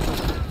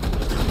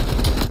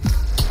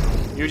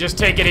 You just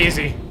take it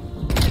easy.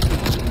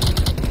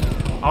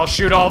 I'll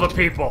shoot all the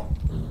people.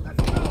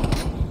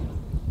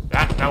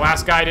 That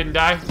last guy didn't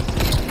die?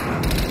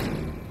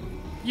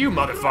 You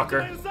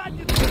motherfucker.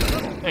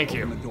 Thank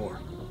you.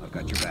 I've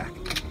got your back.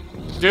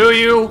 Do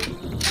you?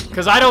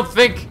 Because I don't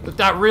think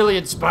that really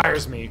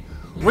inspires me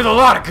with a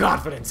lot of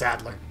confidence,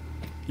 Adler.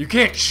 You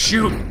can't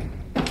shoot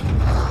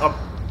a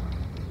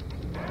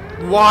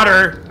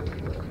water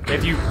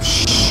if you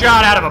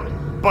shot out of a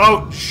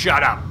boat.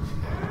 Shut up.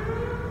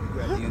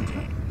 Grab the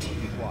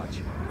intel.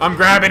 Watch. I'm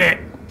grabbing it.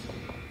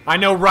 I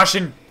know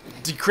Russian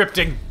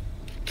decrypting.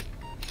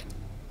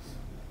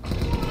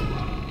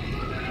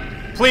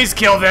 Please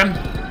kill them.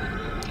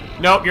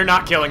 Nope, you're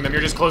not killing them.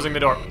 You're just closing the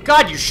door.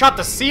 God, you shot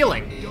the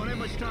ceiling.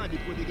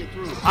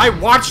 I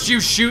watched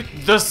you shoot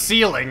the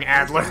ceiling,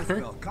 Adler.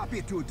 Copy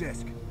it to a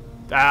disk.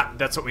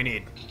 That's what we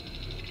need.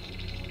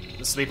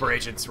 The sleeper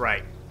agent's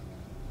right.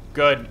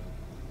 Good.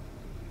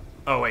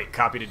 Oh wait,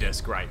 copy to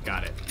disk. Right,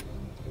 got it.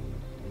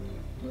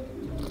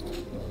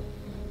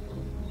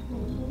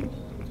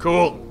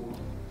 Cool.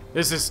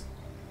 This is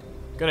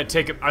gonna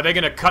take it. Are they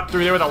gonna cut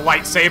through there with a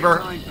lightsaber?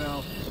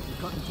 We're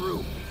cutting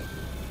through.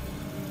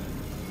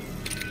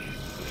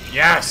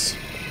 Yes.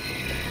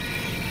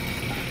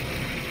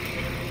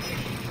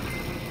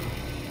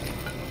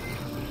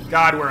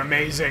 God, we're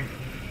amazing.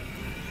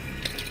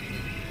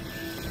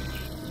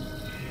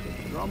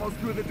 We're almost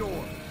through the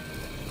door.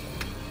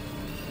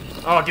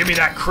 Oh, give me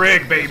that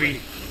Krieg,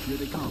 baby. Here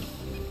they come.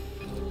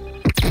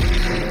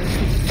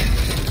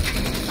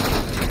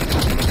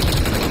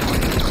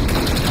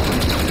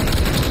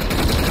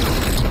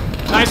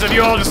 Nice of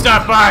you all to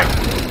stop by.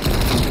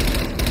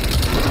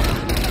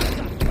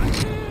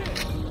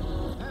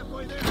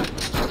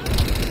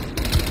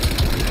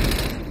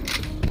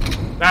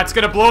 That's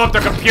gonna blow up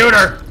the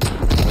computer.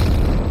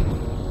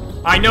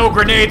 I know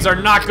grenades are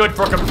not good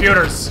for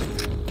computers.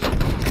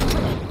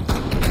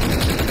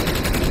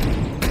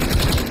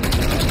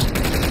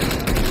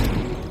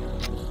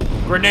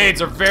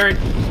 Grenades are very...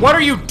 What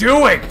are you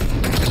doing?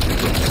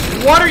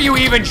 What are you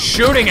even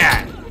shooting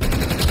at?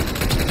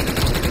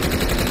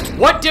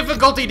 What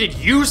difficulty did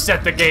you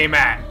set the game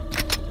at?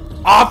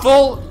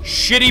 Awful?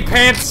 Shitty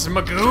pants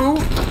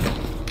Magoo?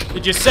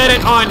 Did you set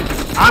it on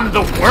I'm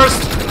the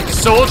worst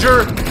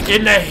soldier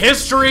in the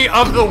history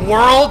of the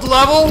world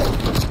level?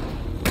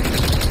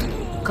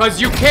 Cause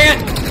you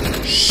can't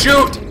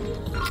shoot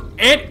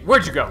it.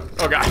 Where'd you go?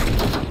 Oh god.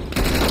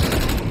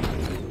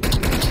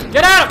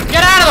 Get out of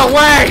the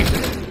way!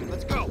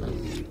 Let's go.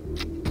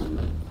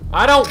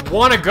 I don't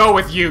want to go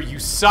with you, you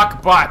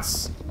suck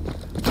butts.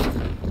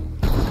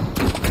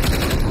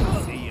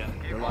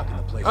 They're locking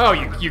the place. Oh,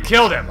 you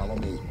killed him. Follow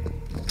me.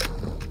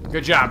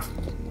 Good job.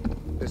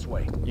 This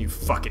way. You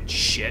fucking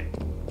shit.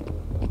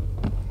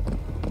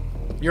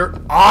 You're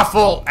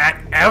awful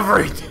at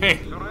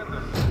everything.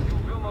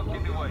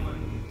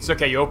 It's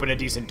okay, you open a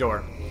decent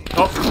door.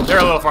 Oh, they're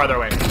a little farther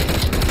away.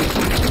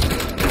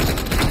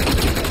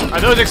 Are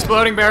those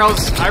exploding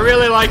barrels? I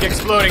really like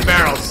exploding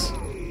barrels.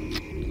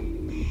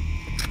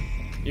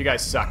 You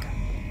guys suck.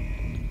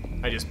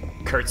 I just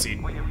curtsied.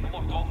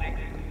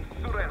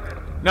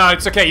 No,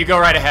 it's okay, you go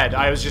right ahead.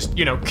 I was just,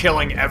 you know,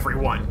 killing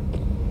everyone.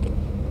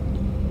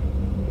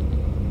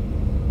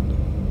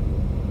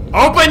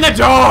 Open the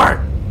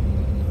door!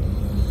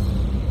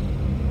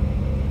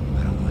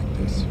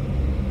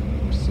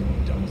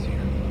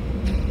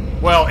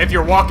 Well, if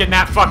you're walking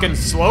that fucking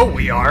slow,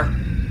 we are.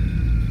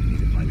 Need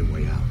to find a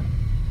way out.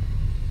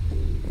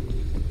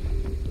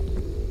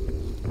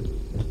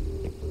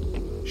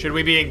 Should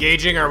we be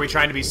engaging, or are we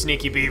trying to be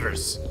sneaky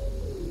beavers?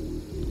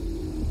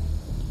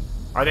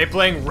 Are they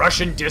playing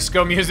Russian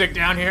disco music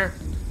down here?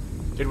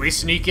 Did we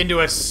sneak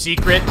into a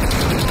secret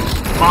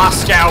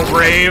Moscow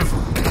rave?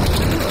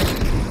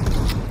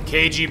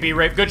 KGB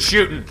rave. Good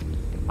shooting.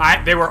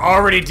 They were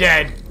already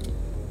dead,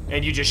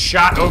 and you just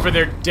shot over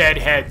their dead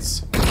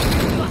heads.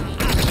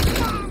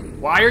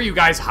 Why are you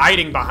guys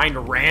hiding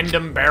behind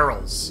random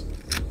barrels?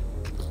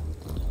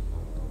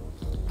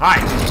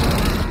 Hi.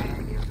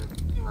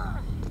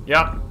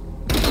 Yep.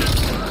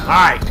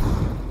 Hi.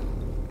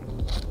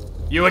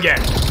 You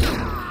again.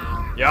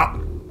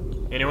 Yep.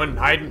 Anyone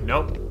hiding?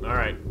 Nope.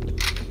 Alright.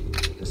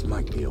 This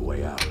might be a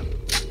way out.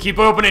 Keep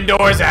opening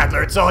doors,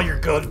 Adler. It's all you're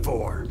good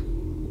for.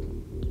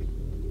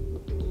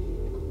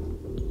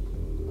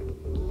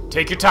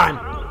 Take your time.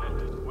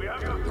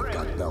 They've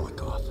got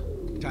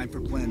Belikov. Time for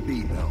plan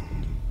B, Bill.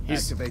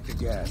 Activate the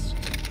gas.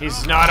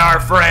 He's not our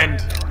friend.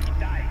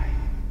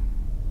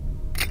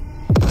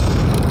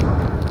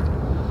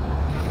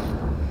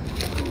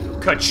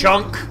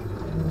 Ka-chunk.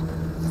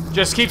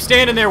 Just keep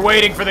standing there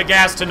waiting for the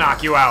gas to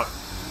knock you out.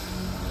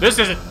 This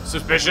isn't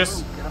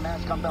suspicious. Get a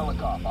mask on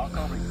Belikov. I'll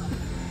cover you.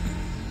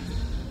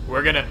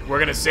 We're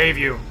gonna save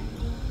you.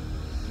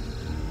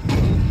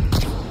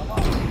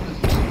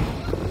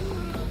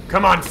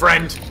 Come on,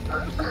 friend.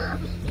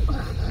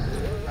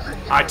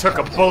 I took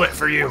a bullet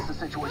for you. What's the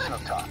situation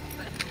up top?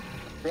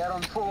 They are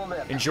on full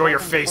alert. Enjoy your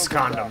face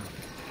condom.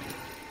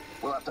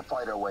 We'll have to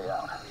fight our way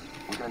out.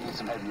 We're gonna need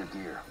some heavier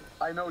gear.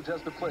 I know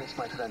just the place,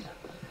 my friend.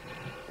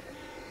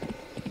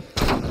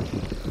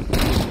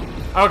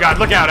 Oh god,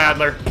 look out,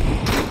 Adler.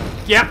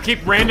 Yep,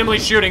 keep randomly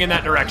shooting in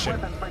that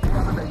direction.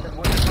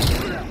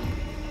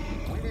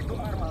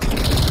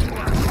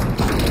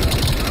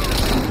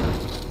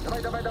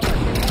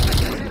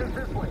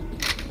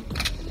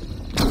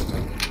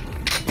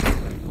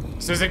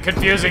 This isn't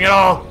confusing at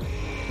all.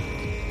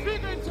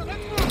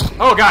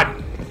 Oh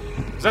god.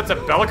 Is that the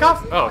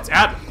Belikov? Oh, it's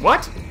Adler.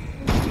 What?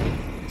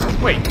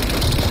 Wait.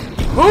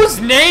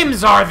 Whose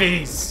names are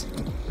these?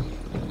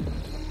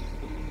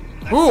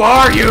 Who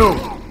are you?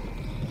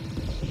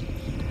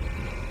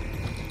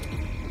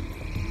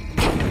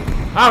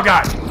 Oh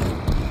god.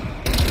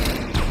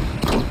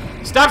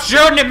 Stop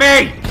shooting at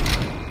me!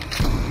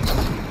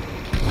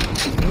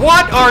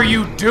 What are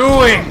you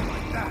doing?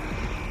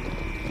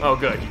 Oh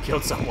good, you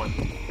killed someone.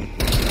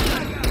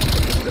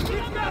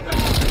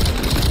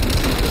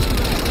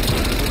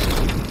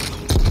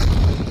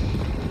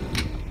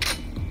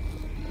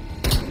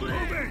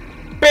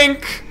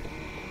 Bink!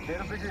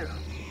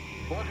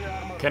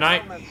 Can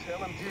I?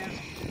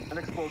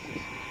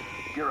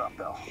 Gear up,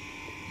 Bell.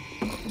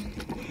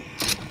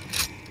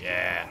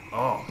 Yeah.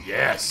 Oh,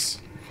 yes.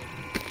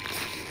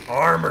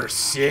 Armor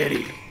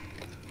City.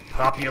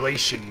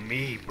 Population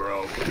me,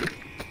 bro.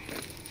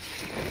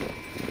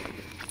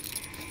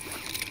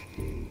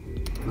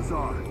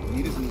 Lazar,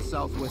 meet us in the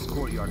southwest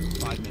courtyard in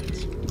 5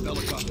 minutes.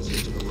 Belikov is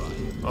here to the right.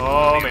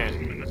 Oh, man.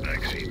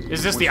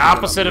 Is this the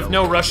opposite of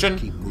no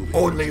Russian?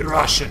 Only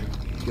Russian.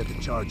 Get the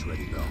charge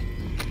ready, Bell.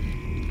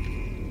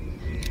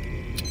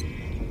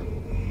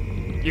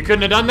 You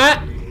couldn't have done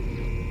that?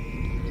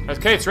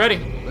 Okay, it's ready.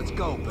 Let's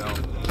go, Bell.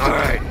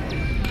 Alright.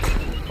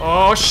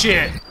 Oh,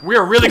 shit.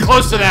 We're really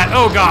close to that.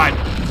 Oh, God.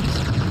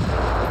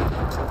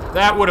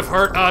 That would have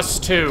hurt us,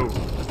 too.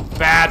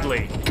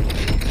 Badly.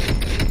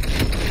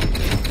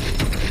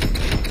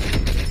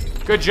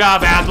 Good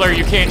job, Adler.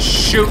 You can't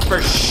shoot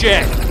for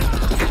shit.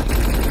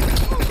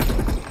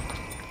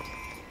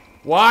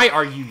 Why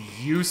are you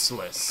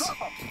useless?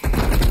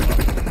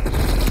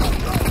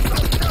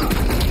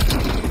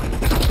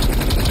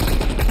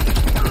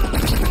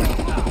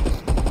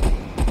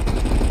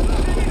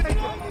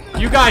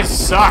 You guys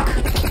suck.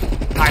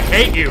 I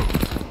hate you.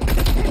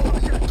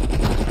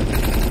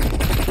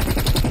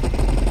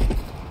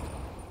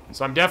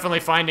 So I'm definitely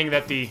finding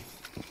that the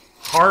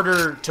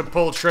harder to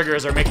pull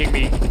triggers are making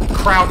me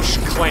crouch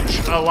clench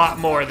a lot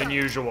more than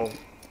usual.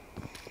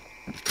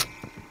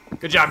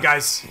 Good job,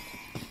 guys.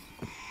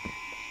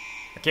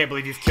 I can't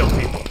believe you've killed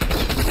people.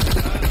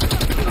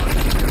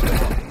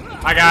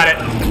 I got it.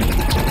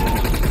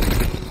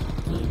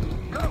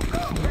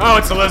 Oh,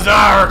 it's a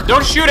Lazar.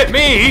 Don't shoot at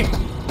me.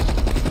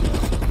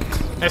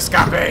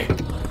 Escape.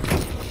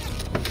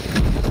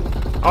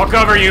 I'll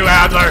cover you,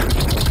 Adler.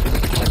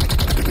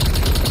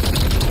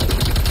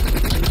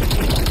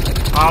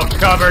 I'll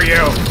cover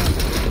you.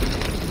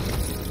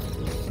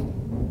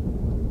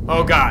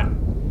 Oh god.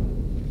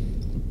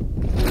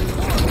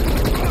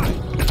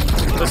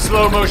 The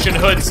slow motion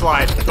hood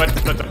slide, but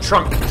the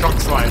trunk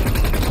slide.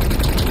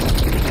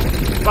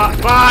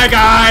 Bye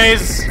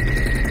guys.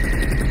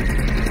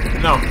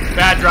 No,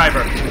 bad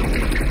driver.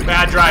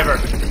 Bad driver.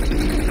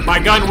 My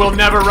gun will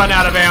never run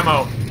out of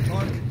ammo.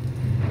 Mark,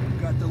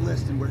 got the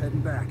list and we're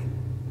heading back.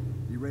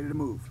 You ready to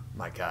move?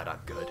 My god,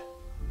 I'm good.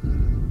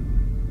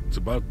 It's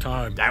about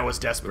time. That was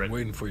desperate. Been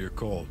waiting for your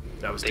call.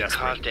 That was They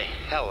desperate. caused a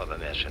hell of a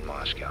mess in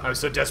Moscow. I was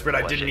so desperate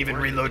I didn't even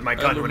reload my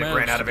gun when it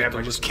ran out of ammo.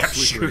 I just kept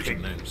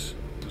shooting. Names,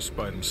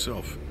 despite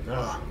himself.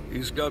 Ugh.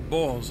 He's got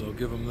balls, I'll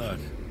give him that.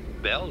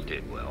 Bell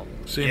did well.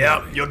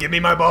 Yeah, you'll give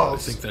me my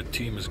balls. I think that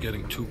team is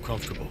getting too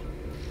comfortable.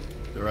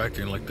 They're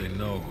acting like they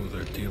know who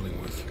they're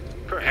dealing with.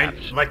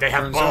 Perhaps. And like they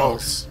have Turns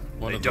balls.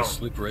 One they of don't. the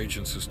sleeper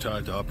agents is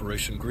tied to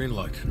Operation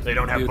Greenlight. They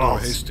don't have Theodore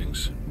balls.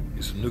 Hastings.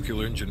 He's a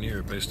nuclear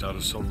engineer based out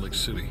of Salt Lake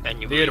City.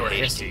 And you Theodore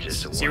believe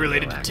Hastings. Is he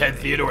related to Ted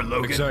Theodore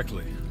Logan?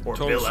 Exactly. Or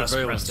Total Bill S.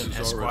 surveillance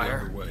Preston, is already Esquire?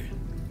 underway.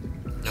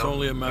 It's No?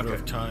 only a matter Okay.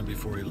 of time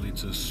before he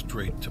leads us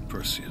straight to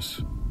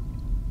Perseus.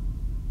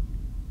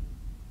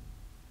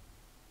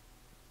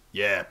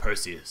 Yeah,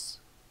 Perseus.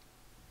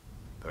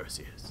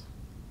 Perseus.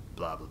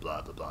 Blah, blah,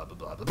 blah, blah, blah, blah,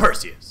 blah, blah.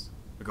 Perseus!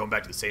 We're going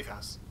back to the safe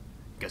house.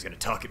 You guys gonna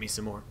talk at me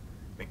some more?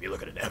 Make me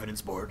look at an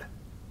evidence board?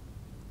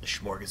 The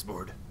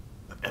smorgasbord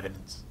of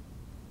evidence?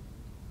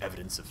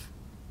 Evidence of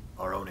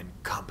our own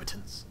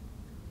incompetence?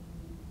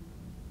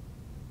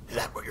 Is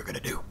that what you're gonna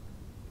do?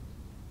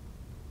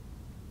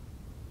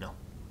 No.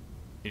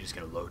 You're just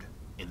gonna load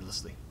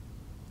endlessly?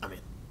 I mean,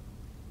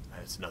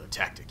 it's another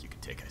tactic you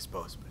can take, I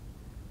suppose, but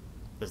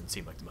it doesn't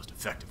seem like the most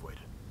effective way to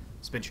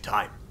spend your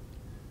time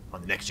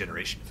on the next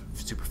generation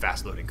of super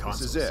fast loading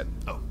consoles. This is it.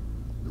 Oh.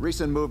 The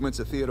recent movements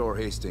of Theodore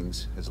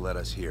Hastings has led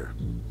us here.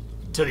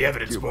 To the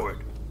evidence Cuba.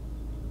 board.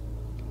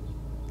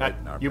 That,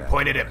 Right in our you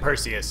pointed at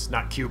Perseus,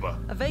 not Cuba.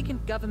 A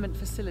vacant government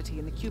facility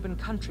in the Cuban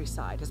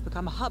countryside has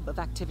become a hub of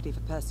activity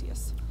for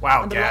Perseus.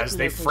 Wow, And the Gaz, likely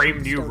they location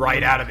framed is you stolen right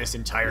in- out of this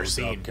entire No doubt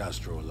scene.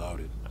 Castro allowed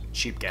it.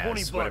 Cheap Gaz, 20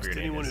 bucks whatever your to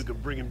name anyone is. who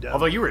could bring him down.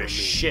 Although you were a for me.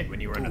 shit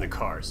when you were under the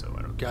car, so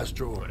I don't...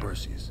 Castro or whatever.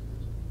 Perseus?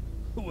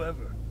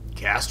 Whoever.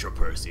 Castro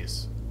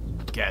Perseus.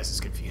 Gaz is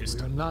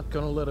confused. We're not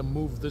gonna let him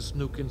move this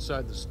nuke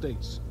inside the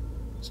States.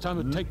 It's time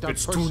to take down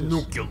It's Perseus too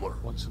nuclear.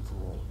 once and for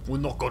all. We're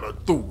not gonna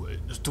do it.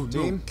 It's too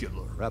Team,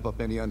 nuclear. wrap up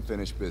any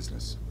unfinished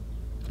business.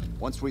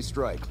 Once we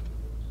strike,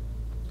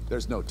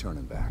 there's no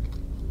turning back.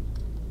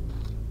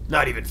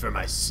 Not even for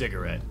my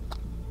cigarette.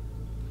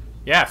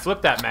 Yeah,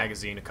 flip that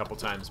magazine a couple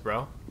times,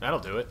 bro. That'll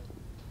do it.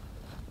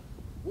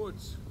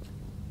 Woods.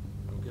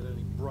 Don't get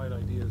any bright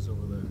ideas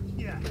over there.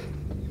 Yeah,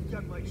 you've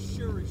got my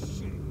sure as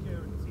shit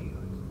guarantee.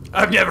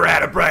 I've never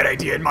had a bright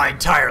idea in my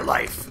entire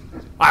life.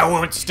 I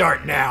won't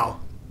start now.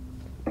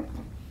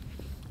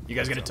 You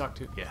guys gonna talk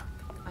to? Yeah.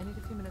 I need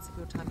a few minutes of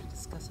your time to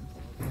discuss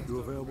something. You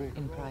available?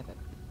 In private.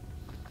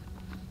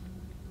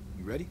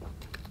 You ready?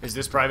 Is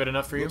this private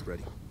enough for you? Look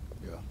ready.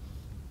 Yeah.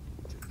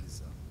 Check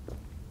this out.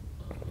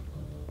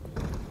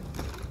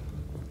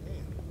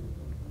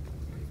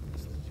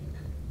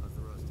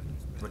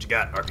 What you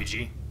got,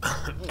 RPG?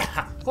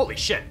 Holy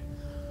shit.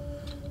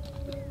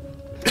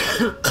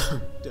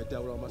 Decked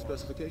out with all my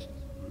specifications?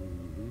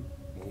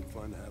 Won't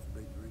find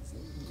half-baked grease.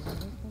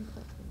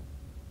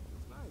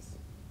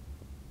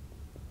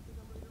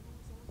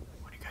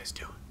 What are you guys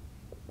doing?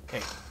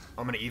 Hey,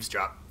 I'm gonna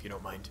eavesdrop, if you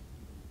don't mind.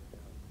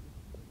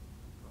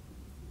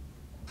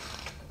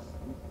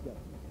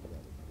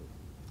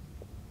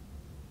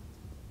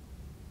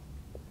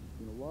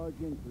 Been a large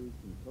increase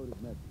in coded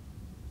messages.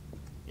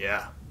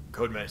 Yeah,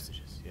 code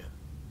messages, yeah.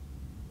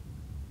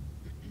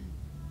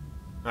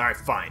 Alright,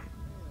 fine.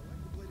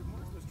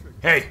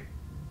 Hey!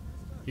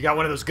 You got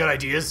one of those good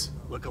ideas?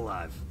 Look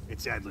alive.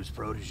 It's Adler's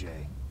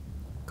protege.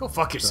 Go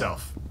fuck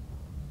yourself.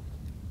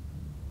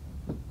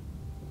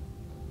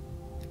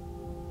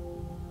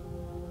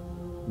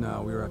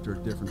 No, we were after a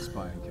different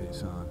spying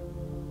case, huh?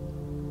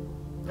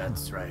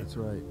 That's right. That's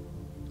right.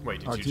 Wait,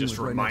 did Our you team just was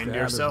right next remind to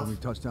Adler's yourself? when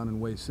we touched down in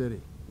Way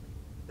City.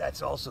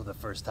 That's also the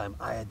first time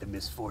I had the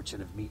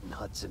misfortune of meeting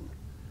Hudson.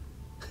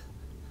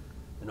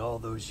 In all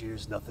those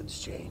years, nothing's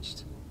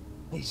changed.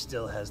 He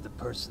still has the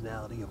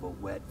personality of a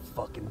wet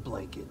fucking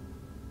blanket.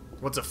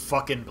 What's a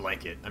fucking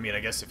blanket? I mean, I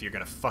guess if you're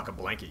gonna fuck a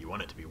blanket, you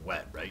want it to be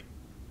wet, right?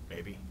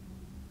 Maybe.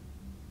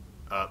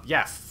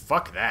 Yeah,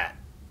 fuck that.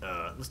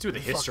 Let's do the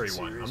You history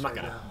fucking one. serious I'm not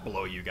right gonna now?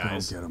 blow you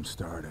guys. Don't get them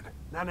started.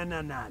 Nah. Na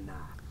na na na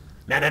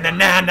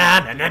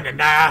na na na na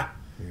na.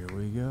 Here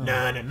we go.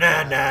 Na na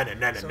na na na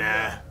na So,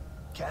 na.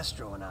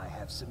 Castro and I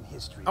have some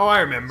history. Oh,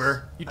 I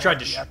remember. You tried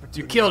to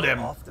you killed him.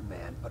 Off the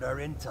man, but our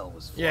intel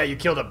was Yeah, you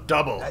killed him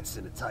double. That's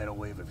in a tidal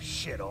wave of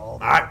shit all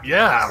the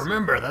Yeah, I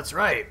remember. That's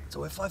right.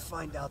 So if I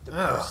find out that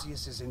Ugh.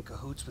 Perseus is in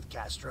cahoots with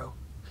Castro,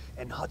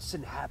 and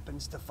Hudson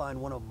happens to find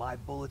one of my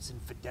bullets in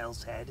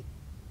Fidel's head,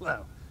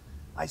 well,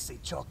 I say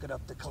chalk it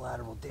up to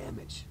collateral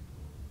damage.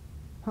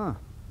 Huh.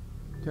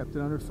 Kept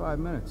it under 5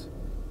 minutes.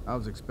 I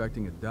was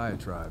expecting a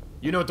diatribe.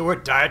 You know what the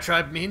word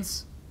diatribe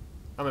means?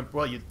 I mean,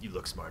 well, you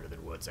look smarter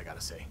than Woods, I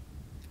gotta say.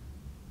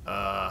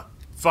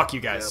 Fuck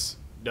you guys.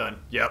 Done.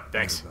 Yep,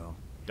 thanks.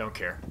 Don't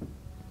care.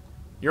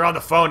 You're on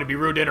the phone, it'd be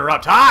rude to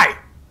interrupt. Hi!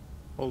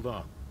 Hold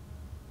on.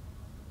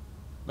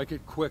 Make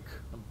it quick.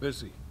 I'm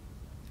busy.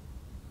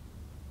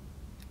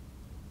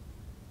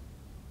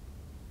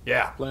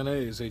 Yeah. Plan A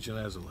is Agent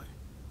Azalea.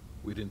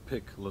 We didn't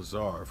pick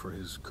Lazar for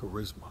his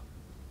charisma.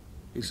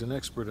 He's an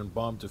expert in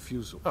bomb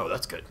defusal. Oh,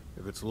 that's good.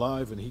 If it's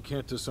live and he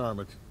can't disarm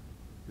it,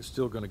 you're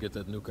still gonna get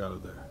that nuke out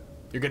of there.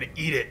 You're gonna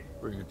eat it.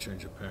 Bring a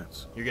change of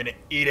pants. You're gonna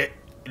eat it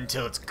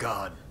until it's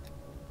gone.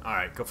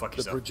 Alright, go fuck The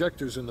yourself.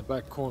 projector's in the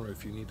back corner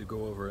if you need to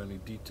go over any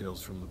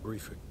details from the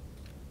briefing.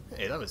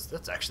 Hey,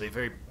 that's actually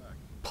very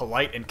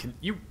polite and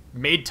you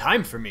made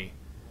time for me.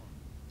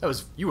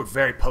 You were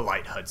very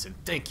polite, Hudson.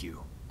 Thank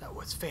you. That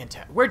was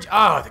fantastic.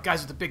 The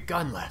guys with the big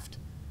gun left.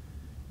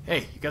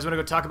 Hey, you guys want to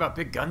go talk about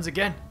big guns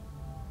again?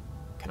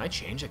 Can I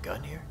change a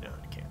gun here? No,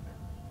 I can't.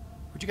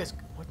 Where'd you guys...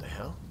 What the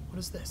hell? What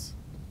is this?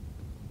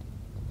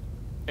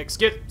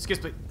 Excuse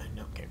please.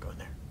 No, can't go in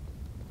there.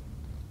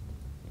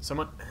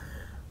 Someone...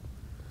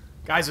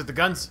 Guys with the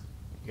guns.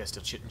 You guys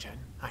still chitting chatting?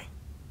 Hi.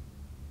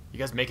 You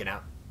guys making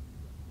out?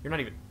 You're not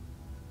even...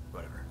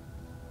 Whatever.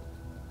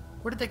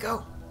 Where did they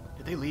go?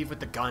 Did they leave with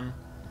the gun?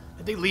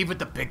 Did they leave with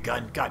the big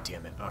gun? God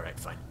damn it. Alright,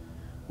 fine.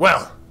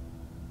 Well...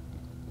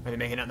 Are they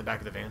making out in the back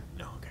of the van?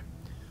 No, okay.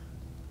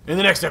 In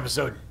the next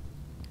episode,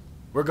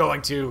 we're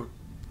going to...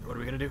 What are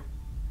we going to do?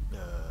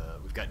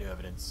 We've got new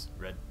evidence.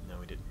 No,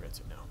 we didn't.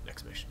 No,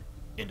 next mission.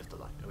 End of the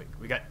line. Oh, wait,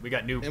 we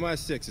got new...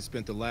 MI6 has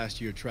spent the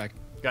last year tracking...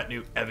 Got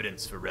new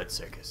evidence for Red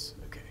Circus.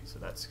 Okay, so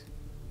that's...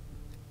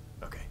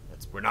 Okay,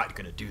 we're not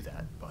going to do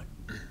that, but...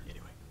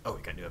 Anyway. Oh,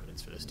 we got new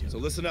evidence for this, too. So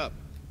listen up.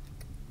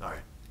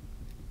 Alright.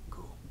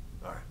 Cool.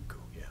 Alright,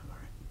 cool. Yeah,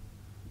 alright.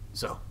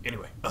 So,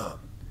 anyway,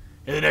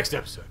 in the next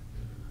episode,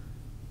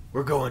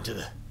 we're going to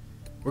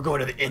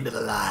the end of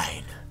the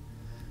line.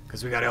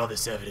 Because we got all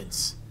this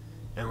evidence.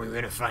 And we're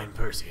going to find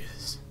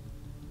Perseus.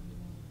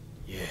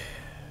 Yeah.